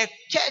in a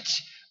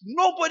church,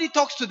 nobody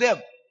talks to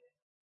them.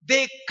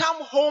 They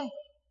come home.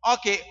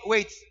 Okay,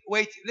 wait,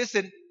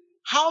 listen.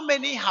 How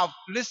many have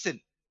listened?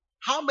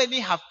 How many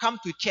have come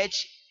to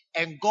church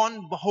and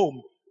gone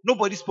home?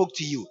 Nobody spoke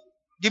to you.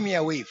 Give me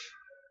a wave.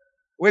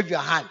 Wave your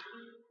hand.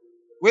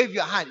 Wave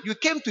your hand. You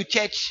came to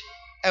church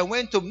and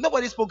went home.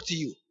 Nobody spoke to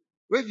you.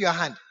 Wave your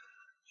hand.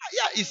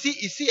 Yeah, you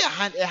see a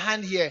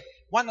hand here,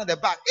 one at the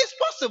back. It's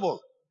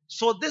possible.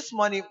 So this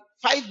morning,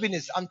 5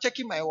 minutes, I'm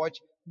checking my watch.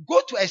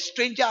 Go to a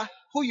stranger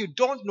who you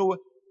don't know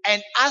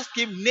and ask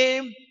him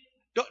name.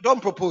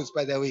 Don't propose,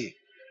 by the way.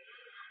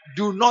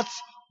 Do not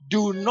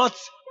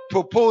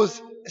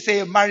propose.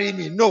 Say marry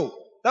me. No,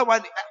 that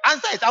one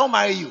answer is I'll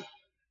marry you.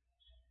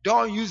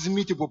 Don't use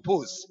me to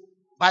propose.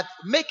 But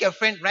make a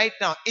friend right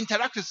now.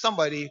 Interact with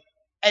somebody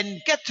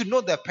and get to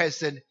know the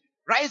person.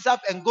 Rise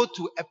up and go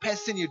to a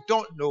person you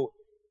don't know.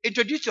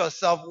 Introduce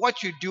yourself,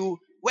 what you do,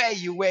 where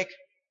you work.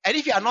 And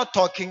if you are not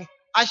talking,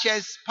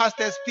 ushers,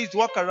 pastors, please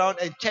walk around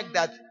and check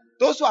that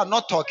those who are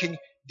not talking,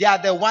 they are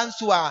the ones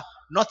who are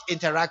not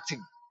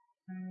interacting.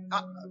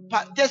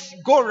 But just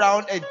go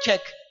around and check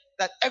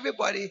that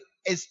everybody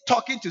is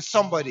talking to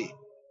somebody,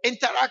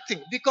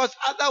 interacting, because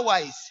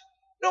otherwise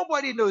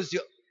nobody knows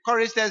you.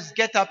 Chorus says,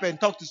 get up and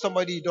talk to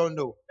somebody you don't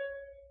know.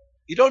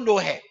 You don't know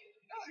her.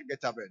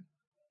 Get up and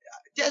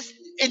just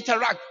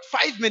interact.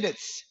 5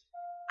 minutes.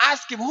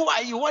 Ask him, who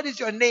are you? What is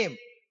your name?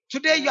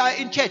 Today you are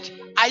in church.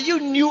 Are you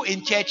new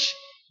in church?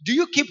 Do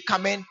you keep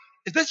coming?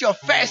 Is this your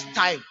first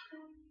time?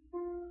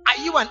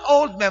 Are you an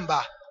old member?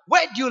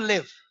 Where do you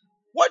live?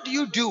 What do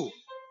you do?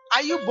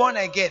 Are you born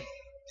again?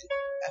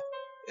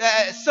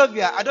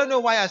 Sylvia, I don't know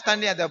why you're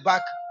standing at the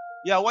back.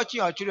 You are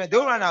watching your children.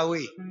 Don't run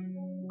away.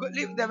 Go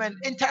leave them and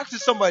interact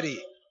with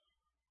somebody.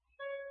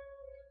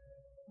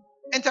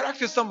 Interact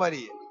with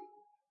somebody.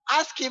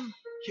 Ask him,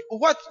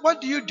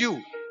 what do you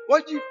do?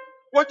 What do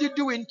you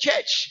do in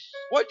church?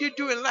 What do you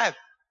do in life?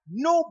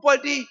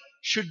 Nobody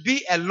should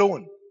be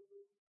alone.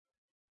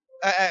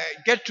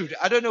 Gertrude,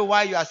 I don't know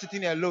why you are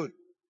sitting alone.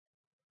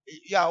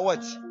 Yeah,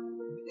 what?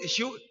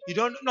 You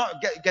don't know.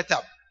 Get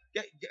up.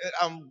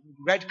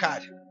 Red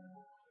card.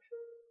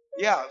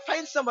 Yeah,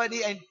 find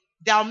somebody, and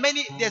there are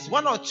many. There's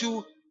one or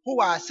two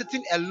who are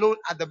sitting alone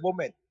at the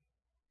moment.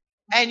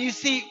 And you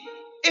see,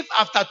 if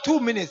after 2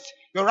 minutes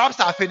your raps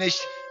are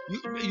finished,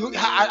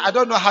 I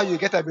don't know how you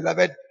get a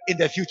beloved in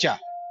the future.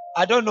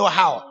 I don't know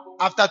how.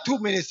 After 2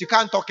 minutes, you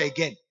can't talk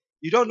again.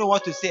 You don't know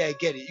what to say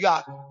again.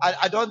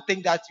 I don't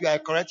think that you are a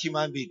correct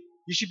human being.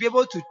 You should be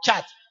able to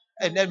chat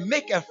and then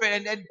make a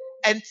friend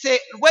and say,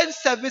 when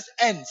service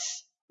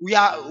ends, we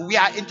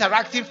are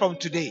interacting from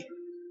today.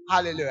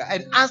 Hallelujah.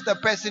 And ask the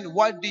person,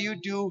 what do you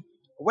do?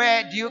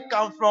 Where do you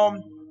come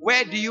from?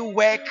 Where do you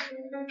work?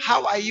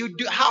 How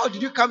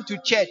did you come to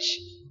church?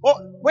 Or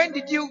when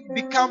did you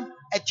become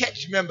a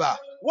church member?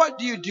 What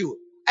do you do?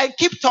 And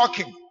keep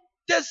talking.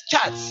 Just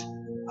chat.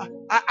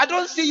 I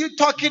don't see you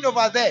talking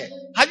over there.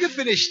 Have you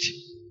finished?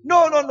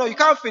 No, you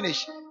can't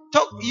finish.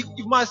 Talk.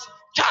 You must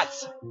chat.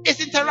 It's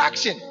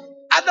interaction.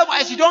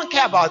 Otherwise, you don't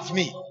care about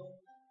me.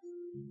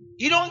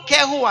 You don't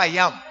care who I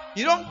am.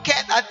 You don't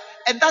care that.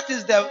 And that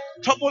is the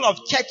trouble of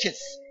churches.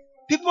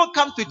 People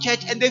come to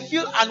church and they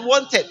feel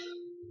unwanted.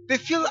 They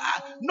feel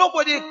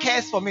nobody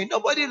cares for me.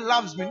 Nobody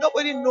loves me.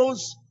 Nobody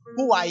knows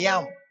who I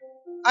am.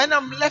 And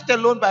I'm left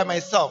alone by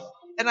myself.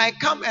 And I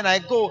come and I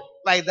go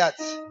like that.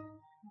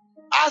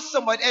 Ask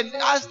somebody and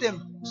ask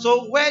them,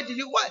 so where did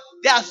you what?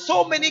 There are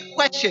so many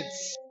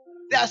questions.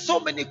 There are so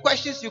many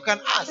questions you can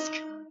ask.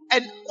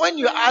 And when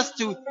you ask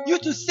you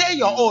to say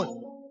your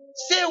own.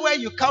 Say where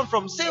you come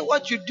from. Say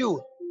what you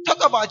do.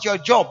 Talk about your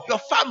job, your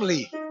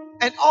family,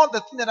 and all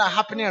the things that are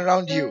happening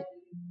around you.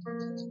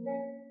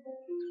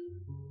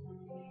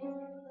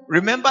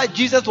 Remember,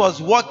 Jesus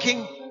was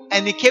walking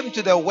and he came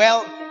to the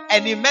well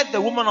and he met the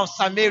woman of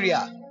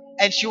Samaria,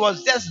 and she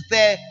was just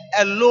there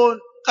alone,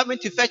 coming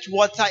to fetch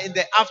water in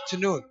the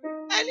afternoon.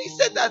 And he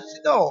said that,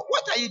 no,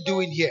 what are you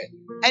doing here?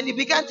 And he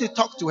began to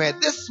talk to her.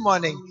 This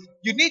morning,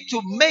 you need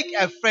to make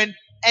a friend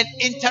and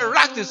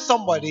interact with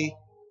somebody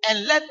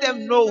and let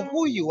them know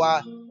who you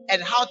are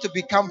and how to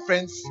become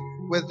friends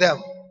with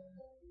them.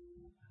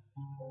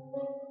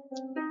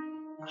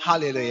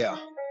 Hallelujah.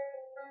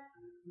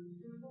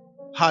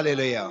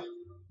 Hallelujah.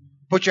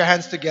 Put your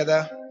hands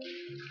together.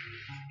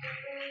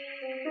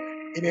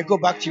 You may go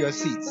back to your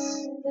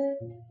seats.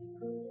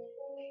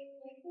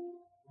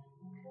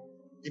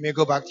 You may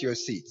go back to your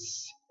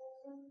seats.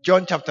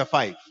 John chapter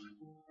 5.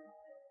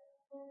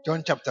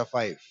 John chapter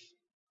 5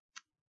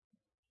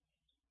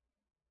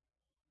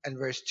 and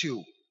verse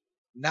 2.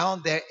 Now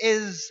there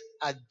is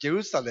at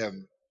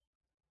Jerusalem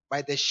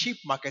by the sheep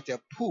market a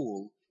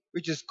pool,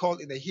 which is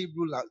called in the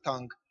Hebrew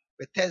tongue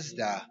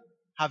Bethesda,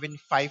 having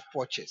 5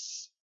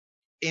 porches.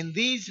 In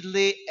these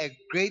lay a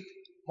great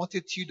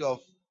multitude of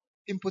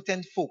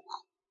impotent folk,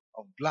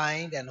 of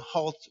blind and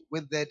halt,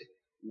 withered,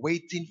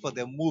 waiting for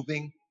the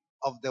moving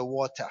of the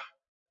water.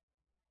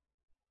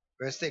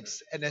 Verse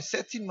 6. And a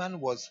certain man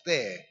was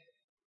there,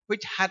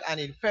 which had an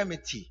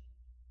infirmity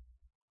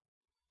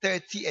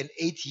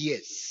 38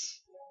 years.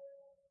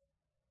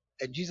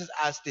 And Jesus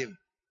asked him,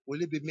 will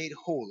he be made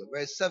whole?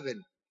 Verse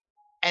 7.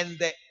 And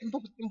the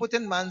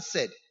impotent man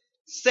said,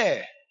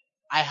 Sir,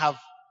 I have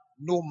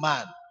no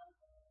man.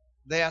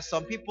 There are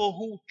some people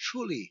who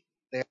truly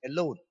they're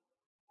alone.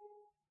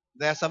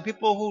 There are some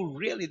people who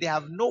really they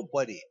have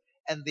nobody,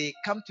 and they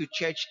come to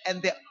church,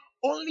 and the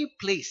only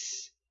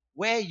place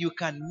where you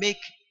can make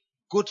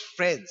good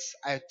friends,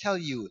 I tell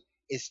you,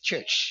 is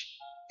church.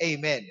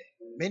 Amen.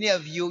 Many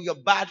of you, your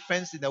bad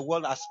friends in the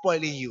world are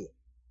spoiling you.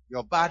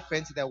 Your bad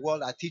friends in the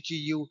world are teaching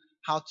you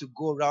how to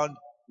go around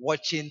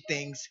watching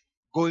things,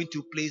 going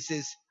to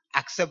places,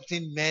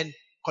 accepting men,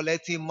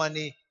 collecting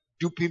money,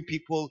 duping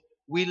people.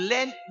 We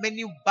learn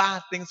many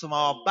bad things from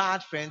our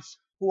bad friends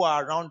who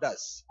are around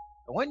us.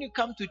 And when you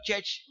come to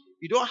church,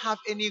 you don't have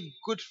any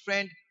good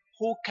friend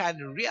who can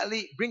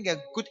really bring a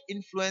good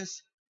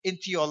influence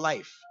into your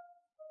life.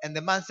 And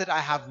the man said, I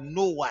have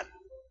no one.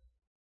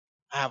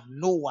 I have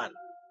no one.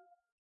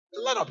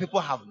 A lot of people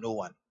have no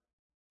one.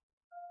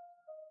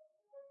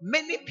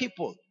 Many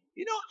people,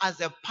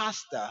 as a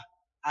pastor,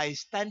 I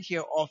stand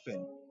here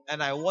often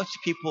and I watch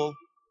people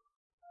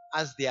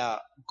as they are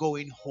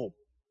going home.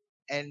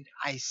 And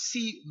I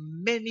see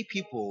many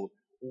people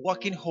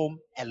walking home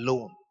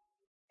alone.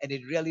 And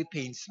it really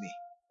pains me.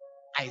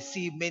 I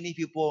see many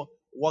people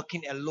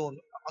walking alone.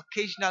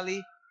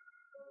 Occasionally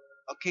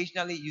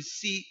you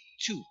see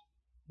two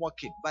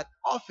walking, but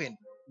often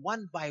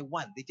one by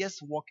one, they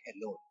just walk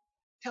alone.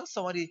 Tell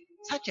somebody,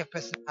 such a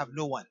person have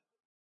no one.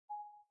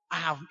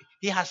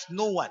 He has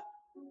no one.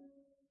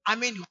 I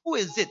mean, who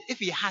is it if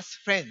he has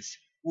friends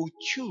who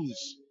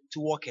choose to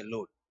walk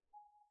alone?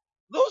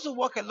 Those who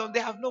walk alone, they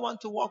have no one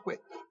to walk with.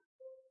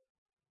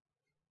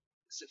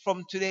 So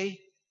from today,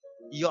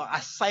 your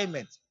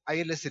assignment, are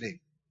you listening?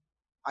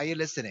 Are you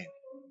listening?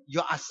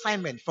 Your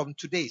assignment from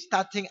today,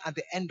 starting at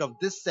the end of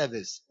this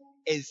service,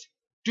 is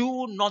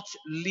do not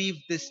leave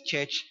this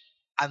church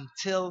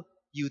until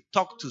you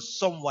talk to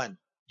someone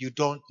you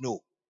don't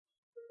know.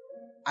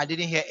 I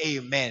didn't hear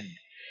amen.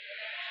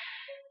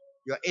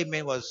 Your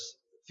amen was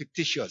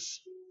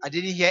fictitious. I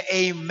didn't hear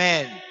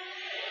amen.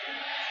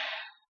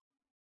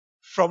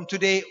 From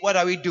today, what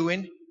are we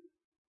doing?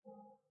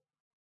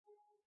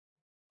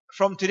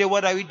 From today,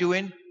 what are we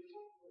doing?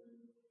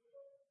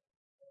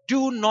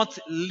 Do not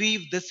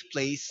leave this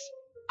place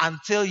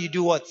until you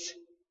do what?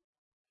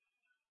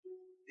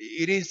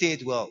 You didn't say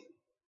it well.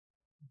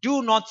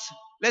 Do not,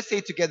 let's say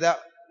it together,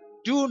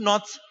 do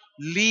not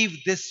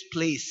leave this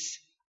place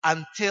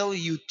until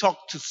you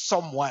talk to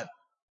someone.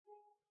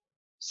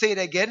 Say it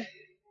again.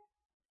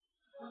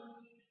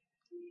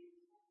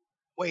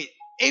 Wait,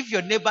 if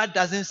your neighbor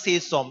doesn't say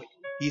some,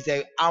 he's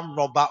an armed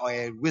robber or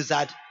a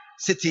wizard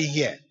sitting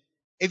here.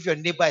 If your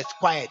neighbor is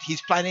quiet,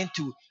 he's planning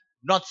to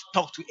not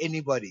talk to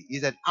anybody.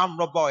 He's an armed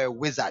robber or a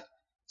wizard.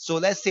 So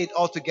let's say it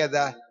all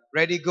together.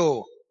 Ready,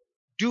 go.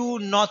 Do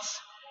not.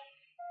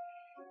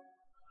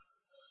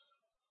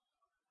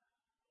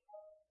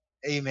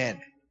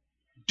 Amen.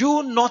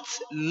 Do not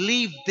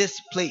leave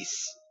this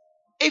place.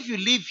 If you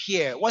live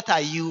here, what are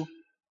you?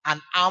 An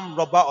armed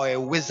robber or a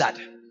wizard?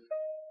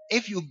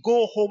 If you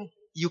go home,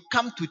 you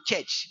come to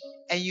church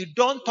and you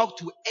don't talk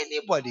to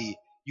anybody,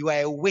 you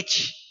are a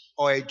witch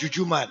or a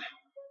juju man.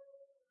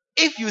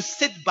 If you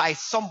sit by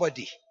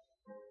somebody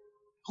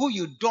who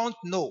you don't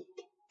know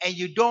and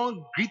you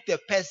don't greet the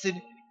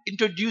person,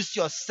 introduce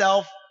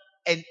yourself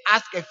and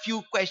ask a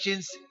few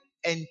questions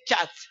and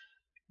chat,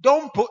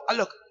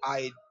 look,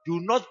 I do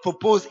not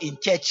propose in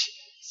church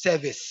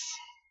service.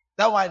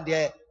 That one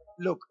there,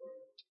 look,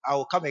 I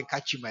will come and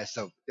catch you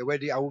myself. The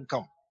wedding, I won't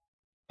come.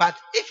 But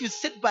if you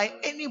sit by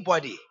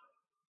anybody,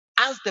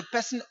 ask the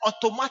person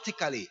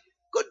automatically,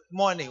 good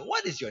morning,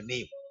 what is your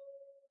name?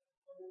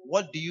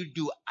 What do you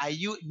do? Are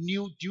you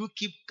new? Do you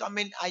keep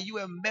coming? Are you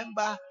a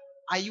member?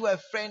 Are you a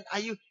friend? Are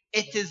you?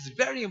 It is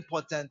very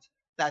important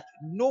that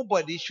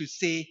nobody should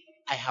say,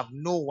 I have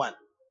no one.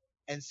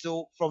 And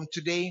so from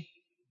today,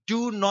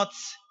 do not,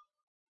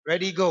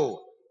 ready, go.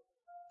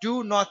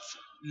 Do not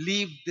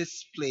leave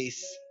this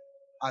place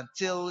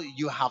until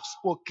you have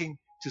spoken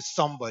to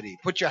somebody.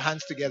 Put your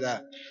hands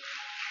together.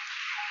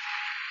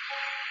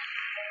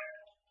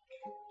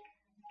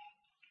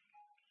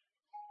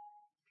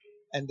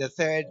 And the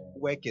third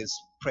work is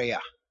prayer.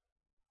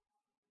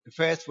 The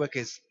first work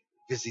is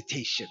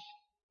visitation.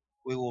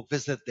 We will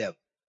visit them.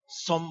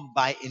 Some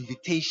by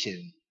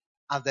invitation,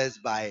 others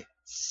by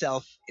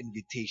self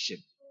invitation.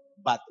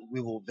 But we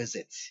will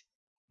visit.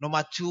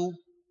 Number two,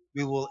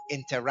 we will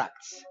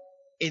interact.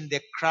 In the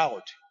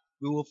crowd,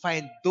 we will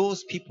find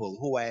those people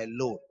who are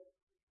alone.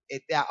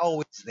 They are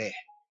always there.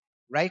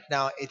 Right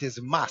now, it is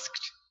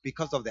masked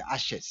because of the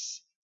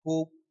ashes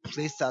who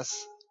place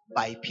us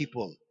by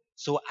people.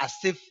 So as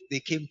if they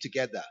came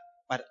together,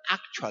 but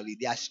actually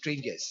they are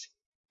strangers.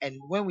 And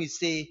when we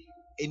say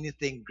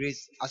anything,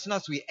 grace, as soon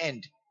as we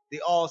end, they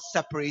all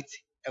separate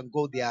and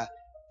go their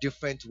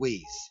different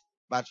ways.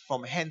 But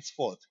from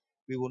henceforth,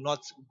 we will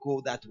not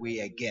go that way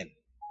again.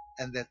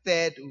 And the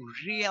third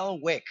real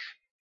work,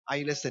 are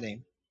you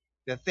listening?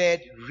 The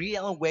third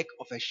real work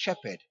of a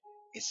shepherd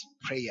is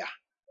prayer.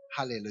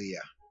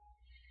 Hallelujah.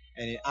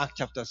 And in Acts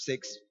chapter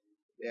 6,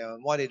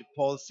 what did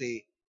Paul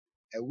say?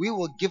 We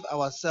will give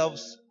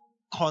ourselves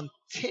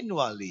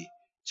continually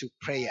to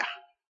prayer.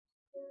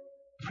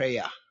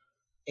 Prayer.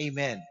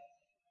 Amen.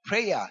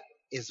 Prayer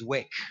is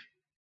work.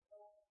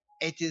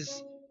 It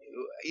is,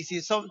 you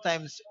see,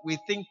 sometimes we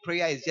think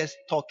prayer is just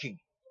talking,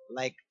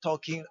 like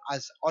talking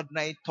as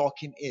ordinary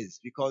talking is,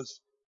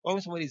 because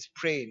when somebody is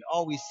praying,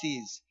 all we see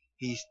is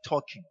he's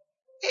talking.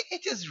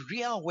 It is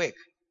real work.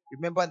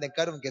 Remember in the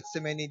Garden of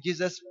Gethsemane,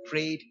 Jesus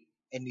prayed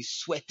and he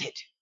sweated.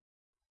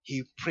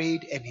 He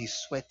prayed and he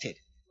sweated.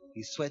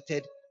 He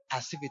sweated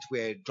as if it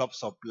were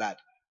drops of blood.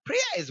 Prayer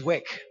is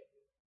work.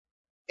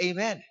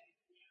 Amen.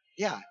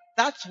 Yeah.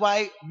 That's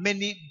why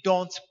many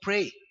don't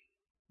pray.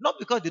 Not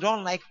because they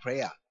don't like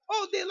prayer.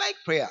 Oh, they like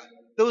prayer.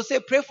 They will say,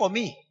 pray for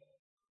me.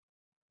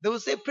 They will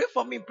say, pray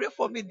for me, pray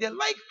for me. They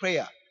like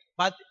prayer.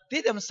 But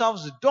they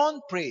themselves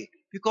don't pray.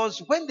 Because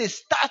when they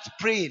start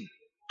praying,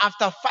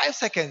 after 5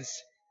 seconds,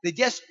 they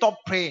just stop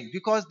praying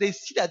because they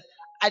see that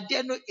at the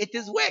end it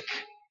is work.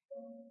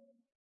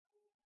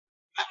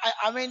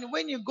 I mean,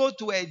 when you go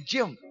to a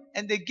gym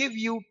and they give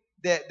you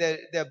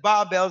the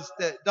barbells,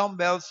 the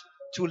dumbbells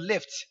to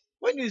lift,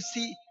 when you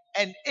see,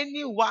 and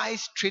any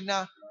wise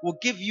trainer will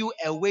give you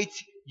a weight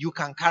you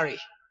can carry.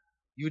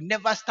 You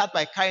never start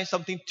by carrying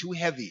something too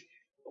heavy.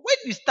 When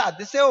you start,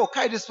 they say, oh,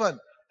 carry this one.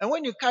 And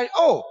when you carry,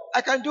 oh,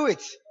 I can do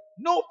it.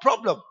 No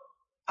problem.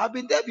 I've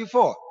been there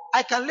before.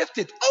 I can lift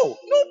it. Oh,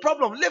 no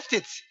problem. Lift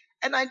it.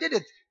 And I did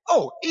it.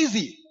 Oh,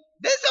 easy.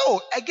 They say,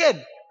 oh,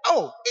 again.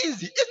 Oh,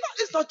 easy.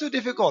 It's not too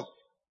difficult.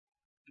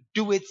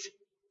 Do it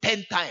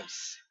 10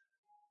 times.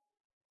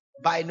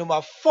 By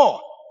number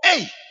 4,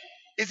 hey,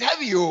 it's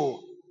heavy.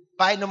 Oh.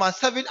 By number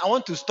 7, I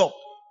want to stop.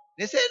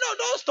 They say, no,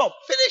 don't stop.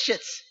 Finish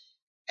it.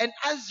 And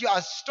as you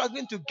are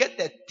struggling to get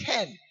the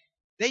 10,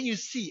 then you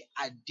see,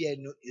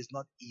 Adeno is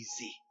not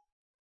easy.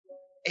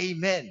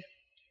 Amen.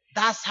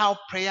 That's how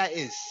prayer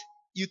is.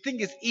 You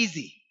think it's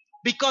easy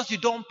because you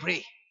don't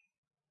pray.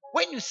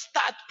 When you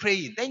start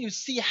praying, then you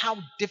see how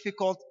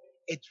difficult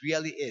it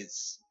really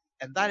is.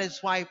 And that is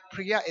why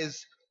prayer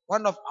is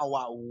one of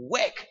our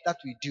work that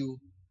we do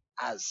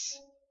as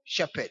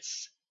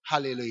shepherds.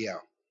 Hallelujah.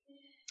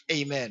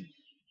 Amen.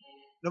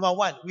 Number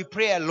 1, we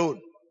pray alone.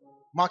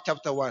 Mark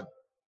chapter 1.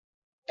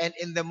 And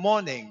in the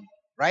morning,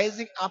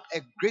 rising up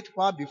a great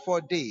while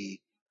before day,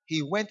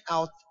 he went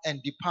out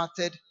and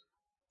departed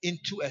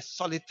into a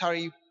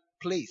solitary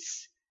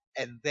place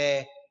and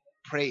there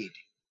prayed.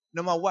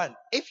 Number 1,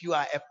 if you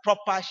are a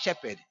proper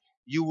shepherd,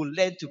 you will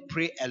learn to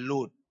pray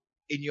alone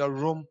in your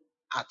room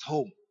at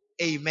home.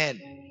 Amen.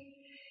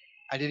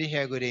 I didn't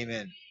hear a good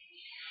amen.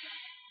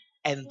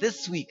 And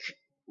this week,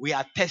 we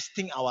are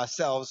testing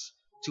ourselves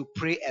to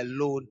pray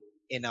alone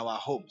in our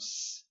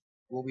homes.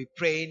 We'll be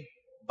praying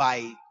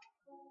by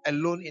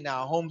alone in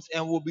our homes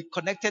and we'll be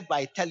connected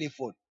by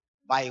telephone,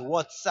 by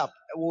WhatsApp.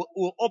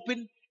 We'll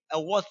open a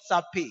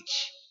WhatsApp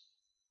page.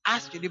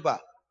 Ask your neighbor,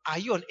 are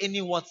you on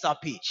any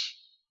WhatsApp page?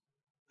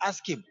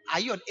 Ask him, are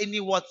you on any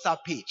WhatsApp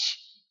page?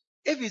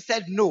 If he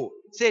said no,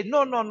 say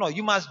no.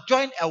 You must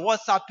join a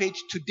WhatsApp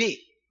page today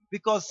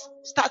because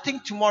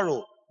starting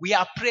tomorrow, we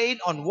are praying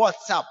on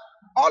WhatsApp.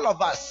 All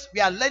of us,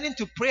 we are learning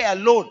to pray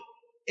alone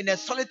in a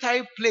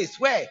solitary place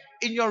where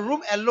in your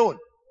room alone.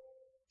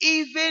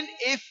 Even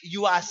if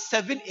you are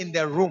 7 in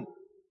the room,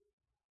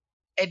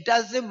 it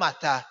doesn't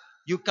matter.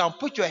 You can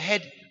put your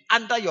head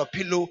under your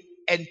pillow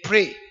and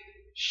pray.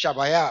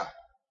 Shabaya.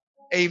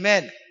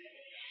 Amen.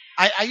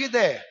 Are you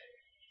there?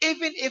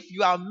 Even if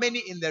you are many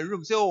in the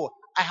room, say, oh,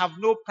 I have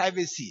no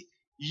privacy.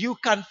 You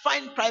can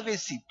find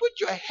privacy. Put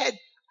your head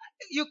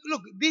You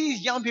look,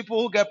 these young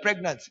people who get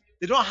pregnant,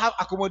 they don't have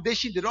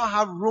accommodation, they don't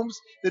have rooms,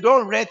 they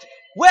don't rent.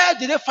 Where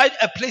did they find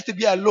a place to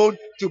be alone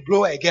to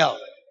blow a girl?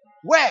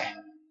 Where?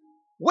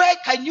 Where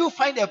can you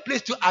find a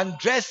place to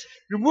undress,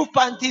 remove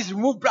panties,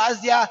 remove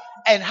brassiere,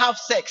 and have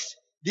sex?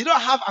 They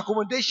don't have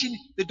accommodation,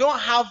 they don't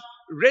have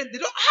rent, they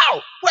don't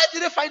how? Where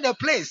did they find a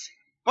place?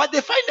 But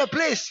they find a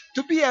place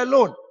to be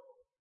alone.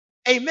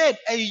 Amen.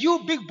 And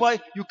you, big boy,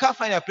 you can't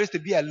find a place to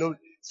be alone.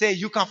 Say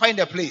you can find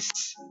a place.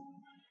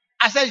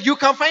 I said you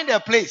can find a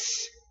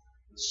place.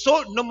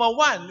 So, number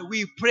one,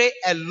 we pray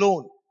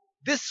alone.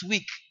 This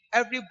week,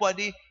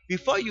 everybody,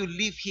 before you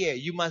leave here,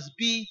 you must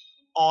be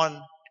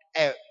on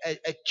a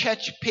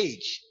church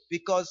page,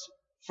 because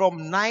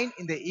from 9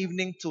 in the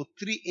evening to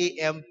 3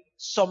 a.m.,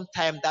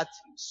 sometime that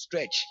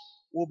stretch,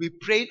 we'll be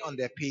praying on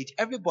the page.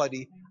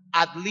 Everybody,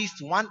 at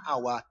least 1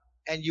 hour,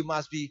 and you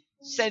must be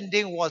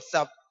sending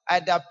WhatsApp,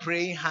 either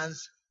praying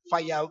hands,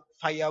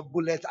 fire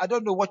bullets. I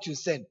don't know what you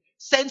send.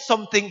 Send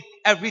something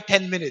every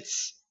 10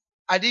 minutes.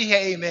 I didn't hear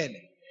amen.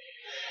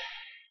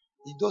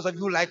 Those of you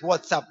who like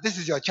WhatsApp, this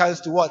is your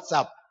chance to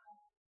WhatsApp.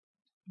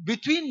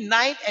 Between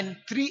 9 and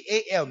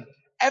 3 a.m.,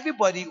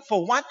 everybody,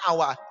 for 1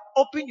 hour,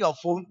 open your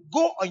phone,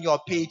 go on your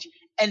page,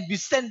 and be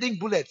sending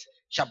bullets.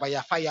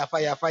 Shabaya, fire,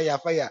 fire, fire,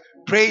 fire.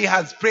 Pray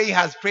hands, pray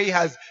hands, pray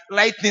hands.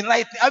 Lightning,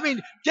 lightning. I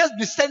mean, just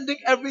be sending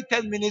every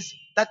 10 minutes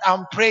that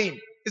I'm praying.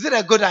 Is it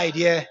a good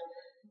idea?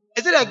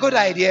 Is it a good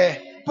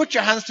idea? Put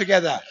your hands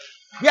together.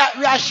 We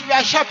are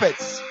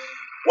shepherds.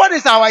 What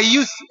is our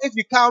use if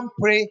you can't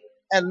pray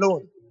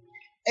alone?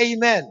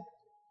 Amen.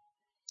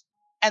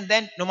 And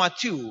then number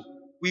two,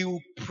 we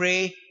will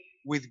pray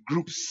with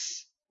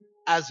groups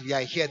as we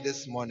are here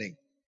this morning.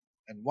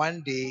 And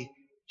one day,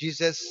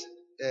 Jesus,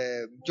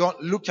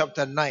 Luke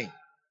chapter 9,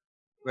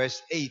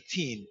 verse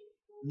 18,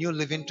 New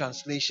Living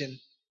Translation.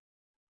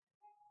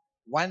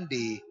 One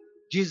day,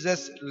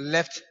 Jesus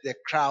left the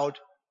crowd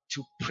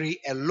to pray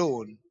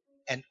alone,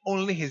 and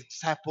only his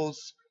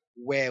disciples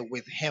were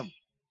with him.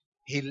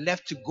 He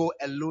left to go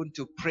alone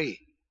to pray,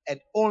 and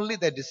only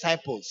the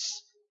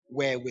disciples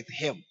were with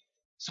him.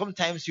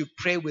 Sometimes you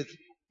pray with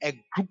a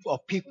group of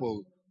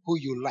people who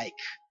you like.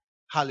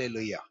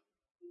 Hallelujah.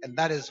 And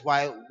that is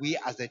why we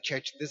as a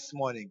church this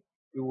morning,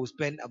 we will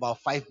spend about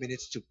 5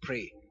 minutes to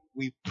pray.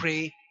 We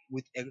pray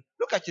with a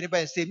look at your neighbor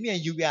and say, me and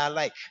you, we are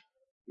alike.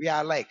 We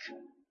are alike.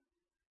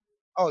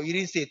 Oh, you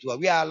didn't say it well.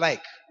 We are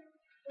alike.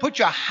 Put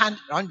your hand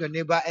on your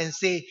neighbor and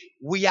say,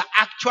 we are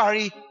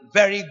actually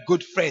very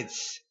good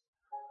friends.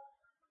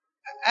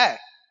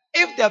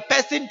 If the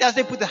person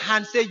doesn't put a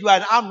hand, say you are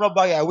an armed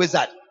robber, you are a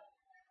wizard.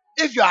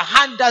 If your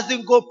hand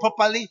doesn't go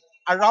properly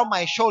around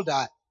my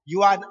shoulder,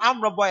 you are an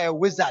armed robber, a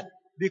wizard.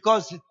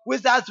 Because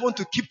wizards want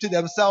to keep to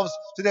themselves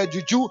so the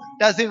juju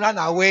doesn't run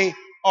away,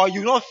 or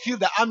you don't feel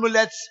the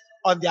amulets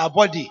on their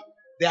body.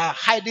 They are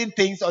hiding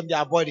things on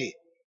their body.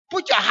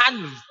 Put your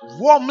hand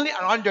warmly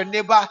around your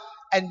neighbor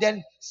and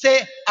then say,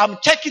 I'm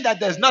checking that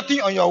there's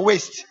nothing on your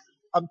waist.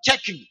 I'm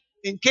checking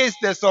in case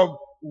there's some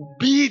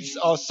beads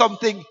or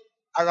something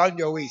around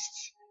your waist.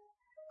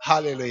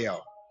 Hallelujah.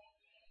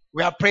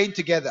 We are praying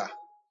together.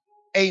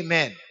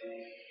 Amen.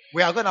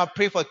 We are going to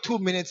pray for 2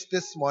 minutes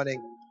this morning.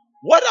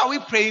 What are we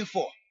praying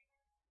for?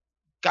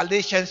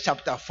 Galatians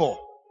chapter 4,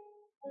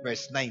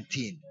 verse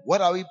 19.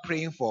 What are we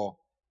praying for?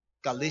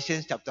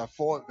 Galatians chapter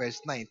 4, verse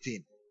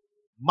 19.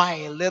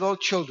 My little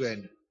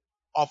children,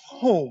 of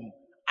whom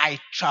I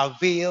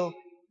travail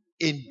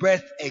in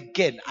birth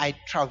again. I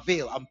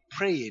travail. I'm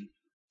praying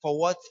for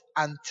what?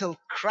 Until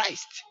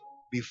Christ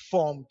be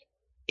formed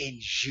in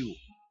you.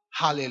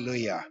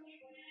 Hallelujah.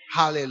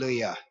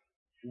 Hallelujah.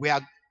 We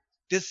are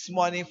this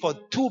morning for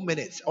 2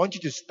 minutes. I want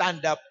you to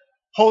stand up,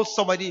 hold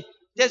somebody,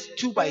 just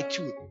 2 by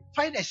 2.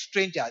 Find a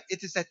stranger. It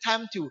is a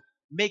time to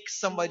make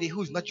somebody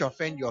who's not your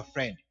friend your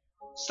friend.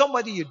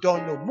 Somebody you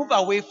don't know. Move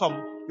away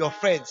from your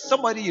friends.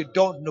 Somebody you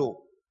don't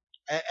know.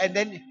 And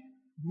then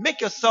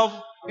make yourself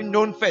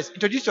known first.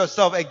 Introduce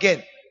yourself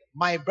again.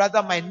 My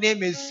brother, my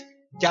name is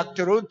Jack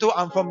Toronto.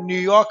 I'm from New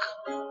York.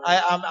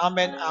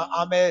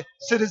 I'm a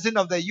citizen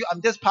of the U.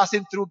 I'm just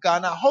passing through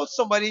Ghana. Hold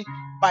somebody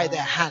by the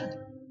hand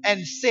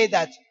and say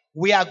that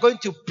we are going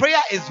to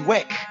prayer is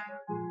work,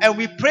 and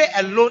we pray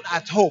alone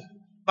at home.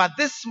 But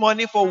this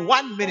morning for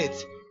 1 minute,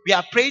 we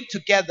are praying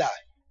together.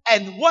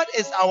 And what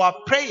is our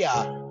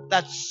prayer?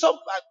 That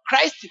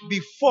Christ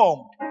be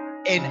formed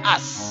in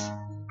us,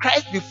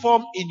 Christ be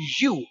formed in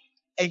you,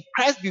 and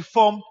Christ be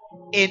formed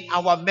in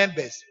our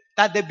members,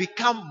 that they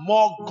become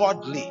more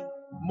godly,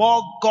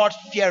 more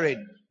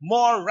God-fearing,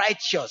 more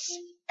righteous.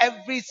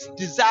 Every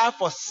desire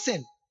for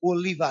sin will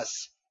leave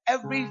us.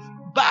 Every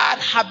bad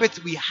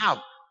habit we have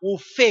will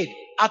fade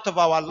out of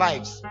our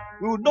lives.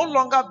 We will no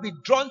longer be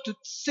drawn to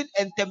sin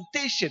and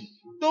temptation.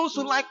 Those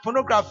who like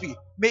pornography,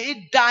 may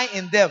it die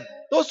in them.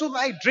 Those who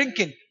like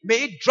drinking,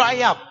 may it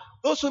dry up.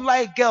 Those who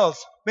like girls,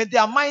 may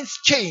their minds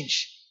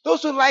change.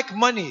 Those who like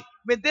money,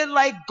 may they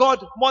like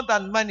God more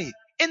than money.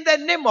 In the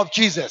name of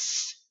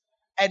Jesus.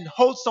 And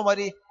hold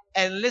somebody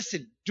and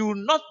listen. Do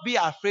not be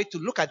afraid to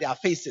look at their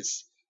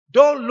faces.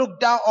 Don't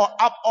look down or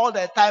up all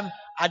the time.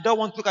 I don't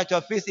want to look at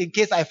your face in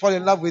case I fall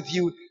in love with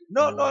you.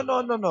 No, no,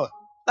 no, no, no.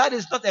 That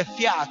is not a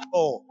fear at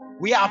all.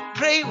 We are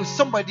praying with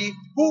somebody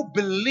who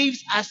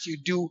believes as you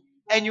do,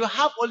 and you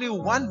have only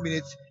 1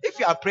 minute. If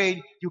you are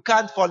praying, you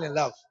can't fall in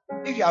love.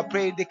 If you are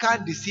praying, they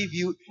can't deceive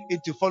you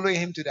into following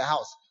him to the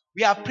house.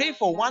 We are praying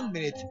for 1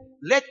 minute.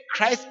 Let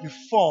Christ be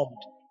formed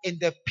in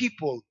the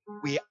people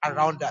we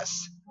around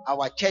us.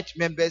 Our church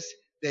members,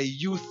 the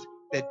youth,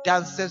 the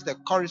dancers, the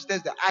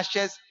choristers, the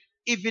ushers,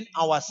 even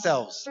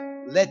ourselves.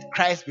 Let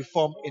Christ be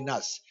formed in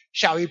us.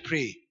 Shall we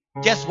pray?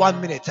 Just 1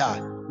 minute.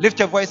 Lift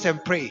your voice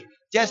and pray.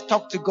 Just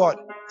talk to God.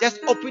 Just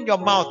open your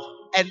mouth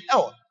and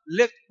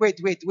wait.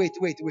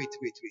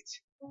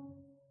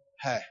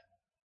 Hey.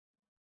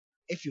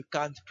 If you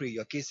can't pray,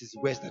 your case is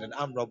worse than an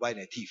armed robber and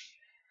a thief.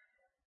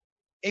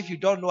 If you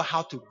don't know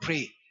how to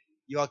pray,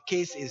 your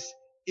case is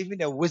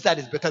even a wizard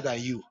is better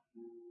than you.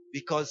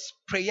 Because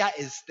prayer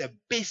is the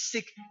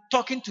basic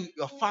talking to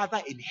your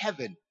Father in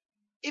heaven.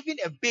 Even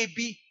a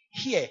baby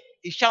here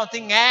is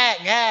shouting, "Ngah,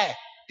 ngah."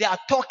 They are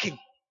talking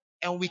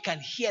and we can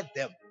hear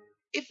them.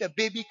 If a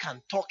baby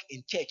can talk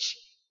in church,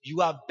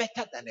 you are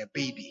better than a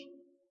baby.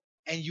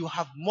 And you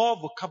have more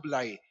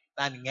vocabulary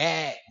than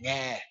 "ngah,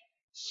 ngah."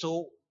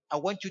 So I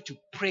want you to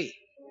pray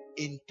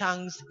in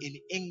tongues, in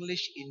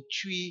English, in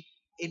Twi,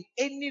 in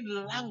any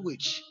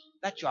language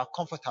that you are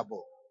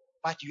comfortable.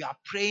 But you are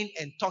praying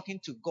and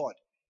talking to God.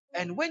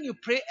 And when you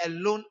pray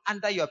alone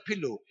under your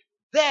pillow,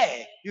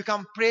 there you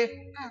can pray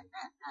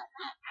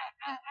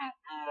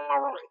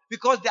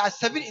because there are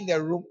 7 in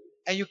the room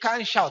and you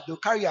can't shout. They'll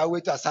carry you away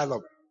to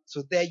asylum.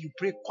 So there you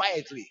pray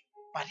quietly.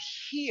 But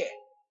here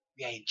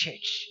we are in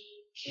church.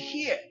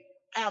 Here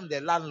I am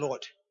the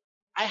landlord.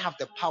 I have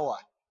the power.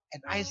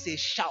 And I say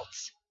shout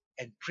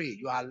and pray.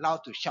 You are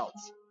allowed to shout.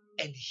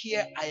 And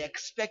here I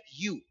expect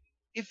you,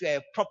 if you are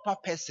a proper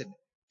person,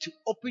 to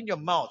open your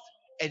mouth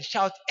and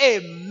shout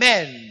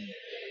amen.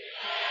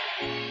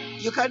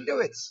 You can do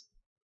it.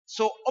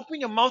 So open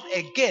your mouth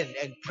again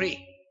and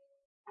pray.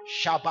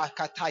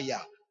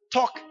 Shabakataya.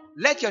 Talk.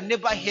 Let your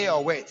neighbor hear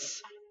your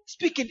words.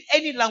 Speak in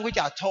any language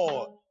at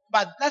all.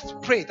 But let's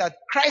pray that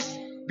Christ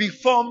be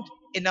formed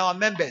in our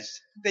members.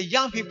 The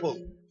young people,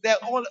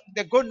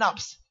 the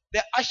grown-ups,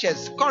 the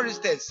ushers,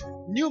 choristers,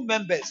 new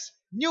members,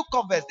 new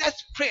converts.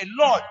 Let's pray,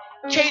 Lord,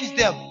 change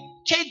them.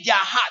 Change their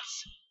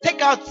hearts.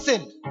 Take out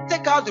sin.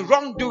 Take out the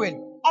wrongdoing.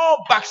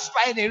 All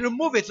backsliding.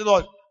 Remove it,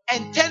 Lord.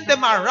 And turn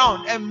them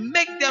around and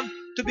make them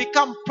to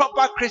become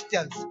proper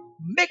Christians.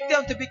 Make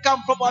them to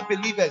become proper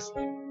believers.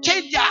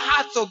 Change their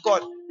hearts, oh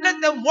God. Let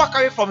them walk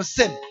away from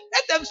sin.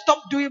 Let them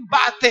stop doing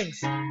bad things.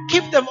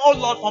 Keep them, oh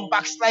Lord, from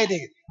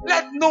backsliding.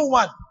 Let no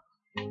one,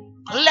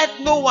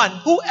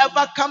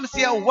 whoever comes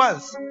here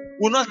once,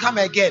 will not come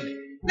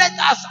again. Let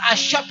us as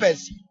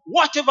shepherds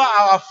watch over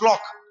our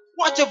flock.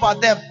 Watch over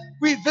them.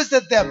 We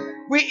visit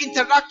them. We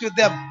interact with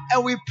them.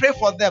 And we pray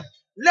for them.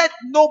 Let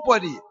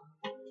nobody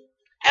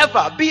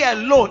ever be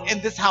alone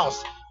in this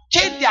house.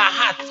 Change their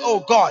hearts,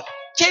 oh God.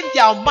 Change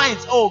their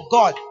minds, oh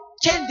God.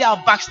 Change their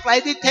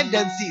backsliding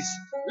tendencies.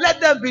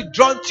 Let them be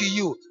drawn to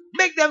you.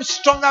 Make them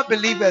stronger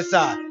believers.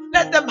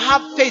 Let them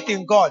have faith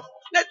in God.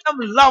 Let them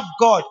love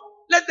God.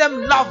 Let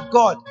them love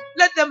God.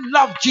 Let them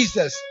love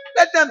Jesus.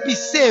 Let them be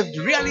saved,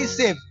 really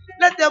saved.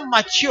 Let them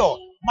mature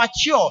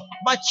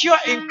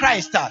in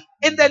Christ.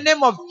 In the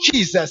name of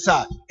Jesus.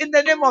 In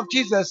the name of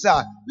Jesus.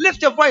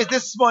 Lift your voice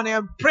this morning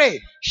and pray.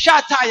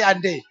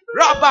 Shatayande.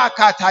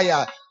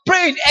 Rabakataya.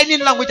 Pray in any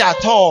language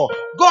at all.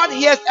 God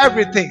hears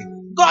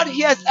everything. God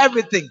hears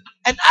everything.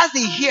 And as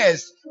He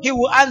hears, He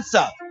will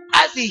answer.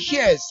 As He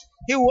hears,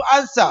 He will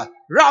answer.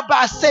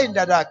 Rabba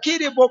Sendada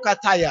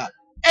Kiribokataya.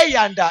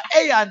 Eyanda.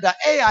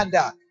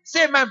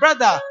 Say, my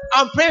brother,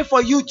 I'm praying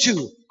for you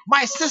too.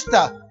 My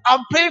sister,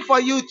 I'm praying for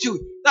you too.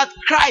 That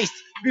Christ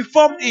be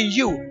formed in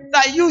you.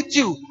 That you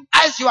too,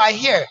 as you are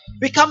here,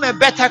 become a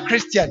better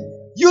Christian.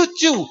 You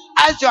too,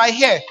 as you are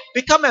here,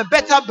 become a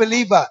better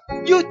believer.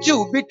 You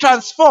too, be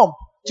transformed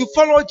to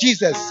follow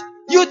Jesus.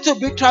 You too,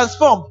 be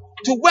transformed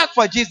to work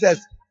for Jesus.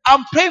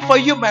 I'm praying for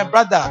you, my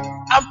brother.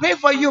 I'm praying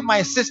for you,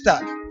 my sister,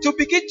 to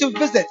begin to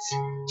visit,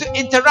 to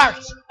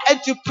interact,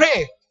 and to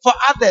pray for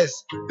others.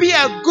 Be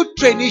a good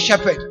trainee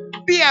shepherd.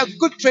 Be a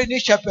good trainee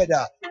shepherd.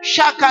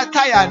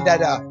 Shakataya and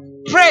dada.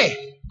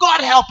 Pray.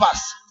 God help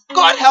us.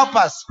 God help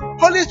us.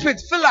 Holy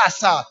Spirit, fill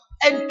us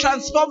and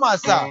transform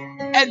us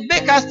and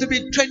make us to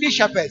be trainee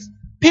shepherds.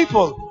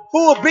 People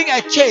who will bring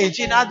a change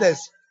in others.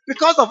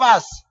 Because of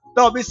us,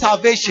 there will be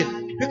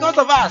salvation. Because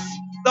of us,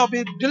 there will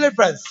be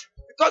deliverance.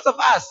 Because of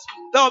us,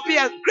 there will be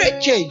a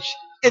great change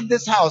in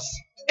this house.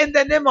 In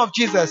the name of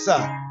Jesus.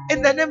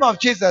 In the name of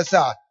Jesus.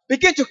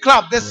 Begin to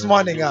clap this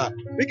morning.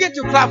 Begin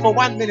to clap for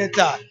 1 minute.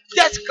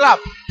 Just clap.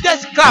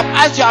 Just clap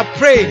as you are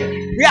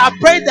praying. We are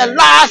praying the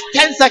last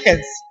 10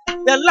 seconds.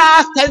 The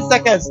last 10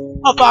 seconds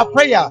of our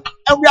prayer.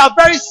 And we are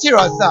very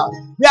serious.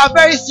 We are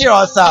very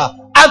serious.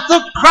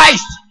 Until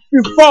Christ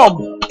be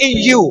formed in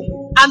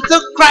you.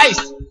 Until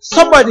Christ,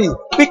 somebody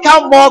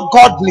become more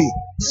godly.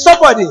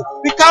 Somebody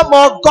become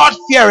more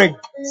God-fearing.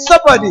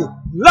 Somebody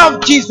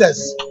love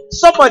Jesus.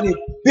 Somebody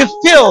be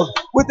filled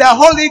with the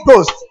Holy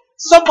Ghost.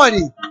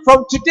 Somebody,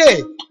 from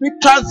today, be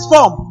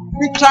transformed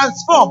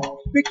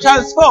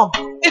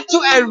into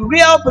a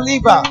real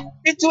believer.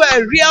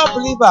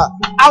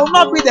 I will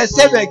not be the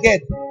same again.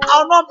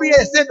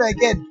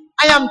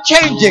 I am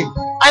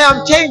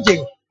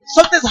changing.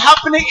 Something's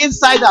happening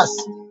inside us.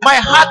 My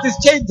heart is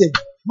changing.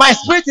 My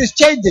spirit is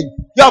changing.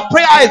 Your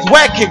prayer is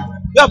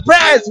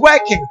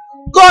working.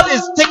 God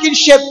is taking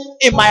shape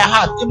in my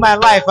heart, in my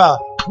life.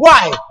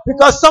 Why?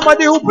 Because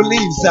somebody who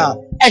believes,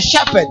 a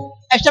shepherd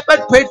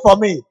prayed for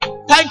me.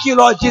 Thank you,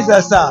 Lord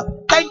Jesus.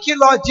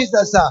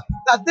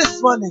 That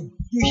this morning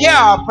you hear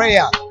our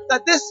prayer.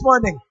 That this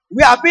morning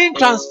we are being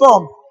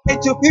transformed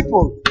into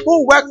people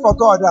who work for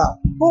God.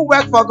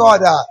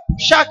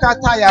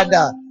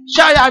 Shakatayanda,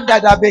 Shayanda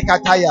da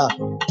Bekataya.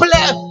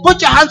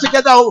 Put your hands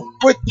together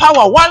with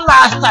power one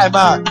last time.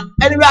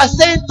 And we are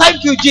saying,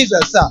 thank you,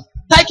 Jesus.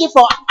 Thank you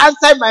for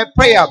answering my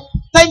prayer.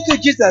 Thank you,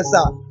 Jesus,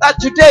 that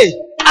today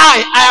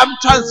I am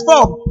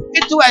transformed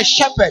into a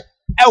shepherd,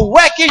 a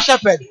working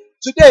shepherd.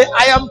 Today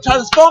I am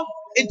transformed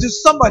into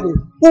somebody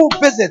who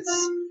visits,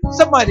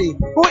 somebody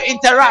who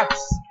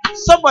interacts,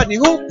 somebody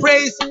who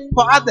prays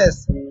for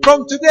others.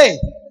 From today,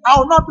 I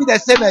will not be the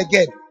same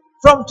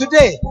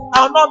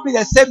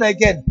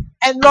again.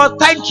 And Lord,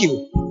 thank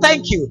you.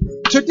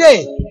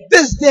 Today,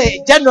 this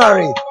day,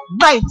 January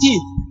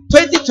 19th,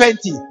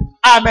 2020,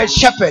 I'm a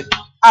shepherd.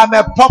 I'm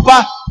a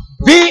proper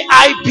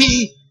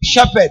VIP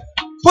shepherd.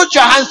 Put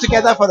your hands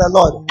together for the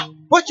Lord.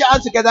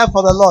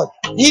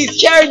 He's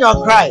hearing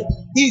your cry.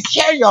 He's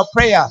hearing your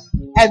prayer.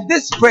 And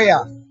this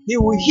prayer, He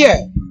will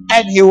hear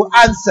and He will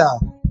answer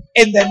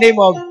in the name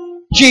of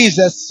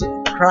Jesus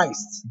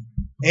Christ.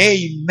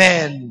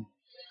 Amen.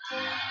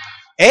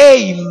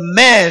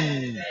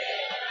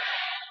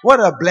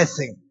 What a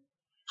blessing.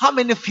 How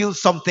many feel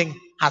something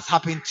has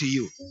happened to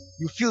you?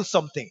 You feel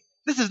something.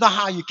 This is not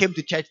how you came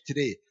to church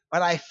today,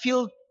 but I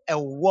feel a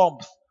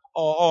warmth,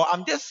 or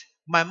I'm just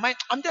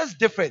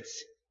different.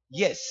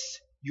 Yes,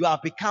 you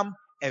have become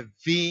a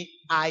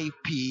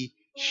VIP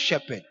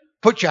shepherd.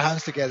 Put your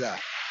hands together.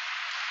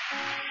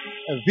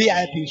 A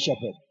VIP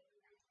shepherd.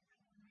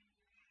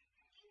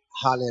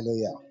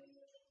 Hallelujah.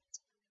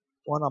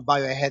 Want to bow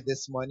your head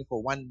this morning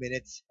for 1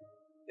 minute?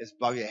 Just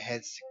bow your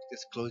heads.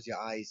 Just close your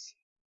eyes.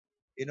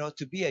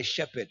 To be a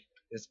shepherd,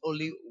 there's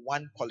only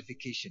one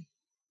qualification.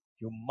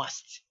 You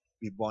must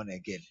be born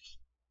again.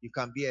 You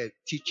can be a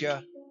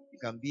teacher, you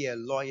can be a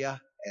lawyer,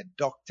 a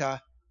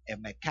doctor, a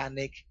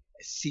mechanic,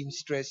 a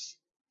seamstress,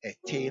 a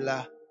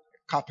tailor, a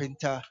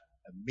carpenter,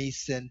 a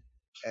mason,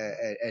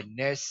 a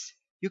nurse.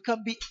 You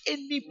can be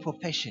any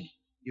profession.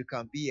 You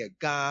can be a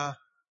Ga,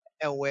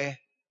 Ewe,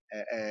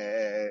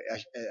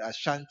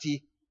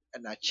 Ashanti,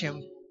 an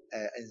Achem,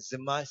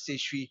 Nzima,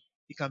 Seshri.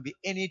 You can be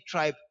any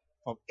tribe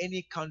from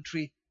any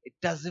country. It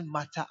doesn't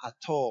matter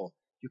at all.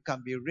 You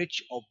can be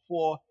rich or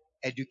poor,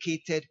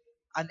 educated,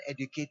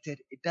 uneducated.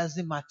 It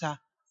doesn't matter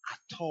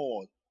at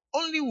all.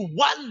 Only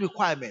one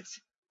requirement,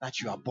 that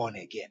you are born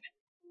again.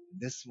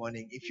 This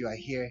morning, if you are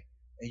here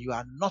and you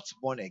are not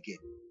born again,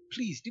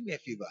 please do me a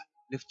favor.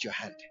 Lift your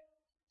hand.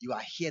 You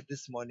are here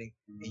this morning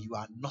and you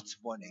are not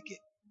born again.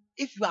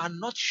 If you are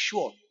not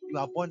sure you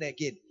are born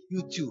again,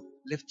 you too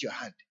lift your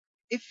hand.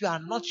 If you are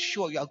not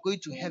sure you are going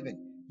to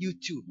heaven, you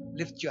too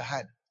lift your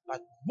hand.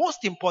 But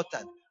most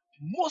important,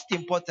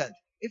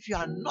 if you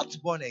are not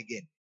born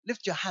again,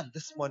 lift your hand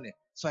this morning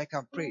so I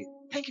can pray.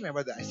 Thank you, my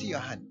brother. I see your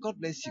hand. God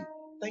bless you.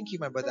 Thank you,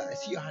 my brother. I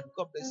see your hand.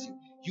 God bless you.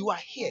 You are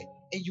here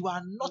and you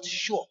are not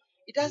sure.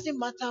 It doesn't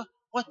matter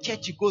what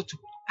church you go to.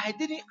 I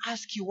didn't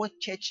ask you what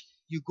church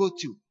you go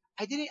to.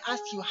 I didn't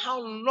ask you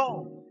how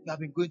long you have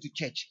been going to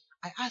church.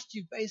 I asked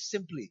you very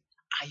simply,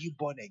 are you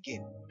born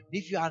again?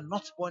 If you are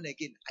not born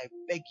again, I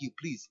beg you,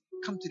 please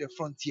come to the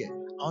front here.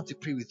 I want to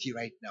pray with you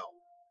right now.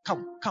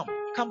 Come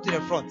to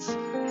the front.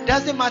 It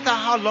doesn't matter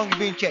how long you've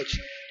been in church.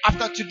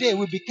 After today,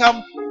 we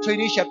become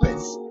training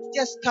shepherds.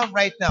 Just come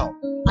right now.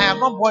 I am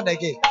not born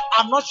again.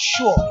 I'm not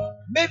sure.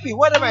 Maybe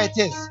whatever it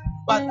is,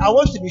 but I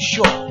want to be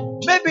sure.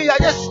 Maybe you are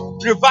just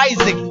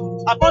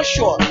revising. I'm not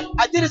sure.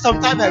 I did it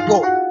some time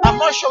ago. I'm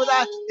not sure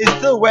that it's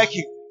still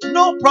working.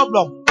 No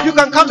problem. You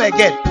can come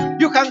again.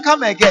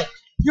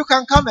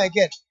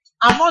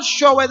 I'm not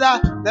sure whether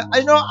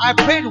I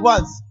prayed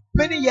once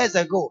many years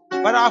ago,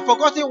 but I've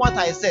forgotten what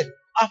I said.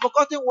 I've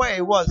forgotten where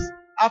it was.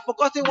 I've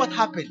forgotten what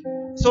happened.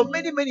 So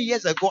many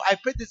years ago, I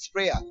prayed this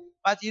prayer,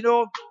 but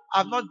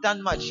I've not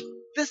done much.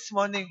 This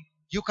morning,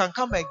 you can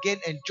come again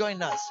and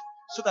join us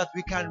so that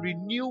we can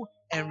renew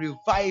and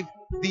revive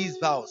these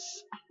vows.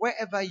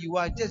 Wherever you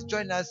are, just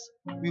join us.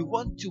 We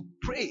want to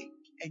pray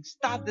and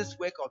start this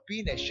work of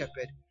being a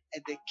shepherd,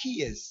 and the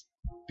key is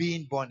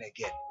being born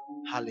again.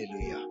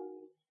 Hallelujah.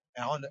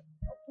 And I want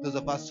those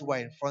of us who are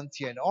in front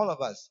here and all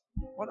of us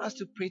want us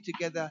to pray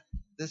together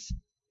this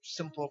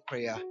simple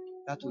prayer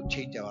that will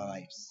change our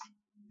lives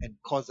and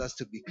cause us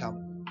to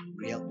become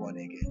real born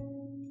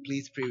again.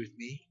 Please pray with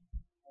me.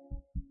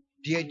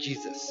 Dear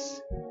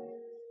Jesus,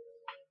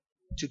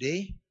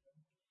 today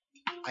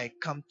I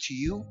come to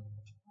you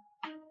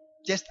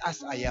just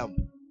as I am.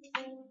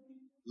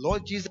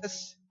 Lord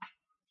Jesus,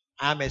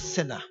 I am a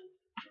sinner.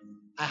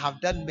 I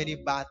have done many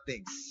bad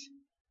things,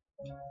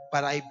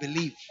 but I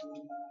believe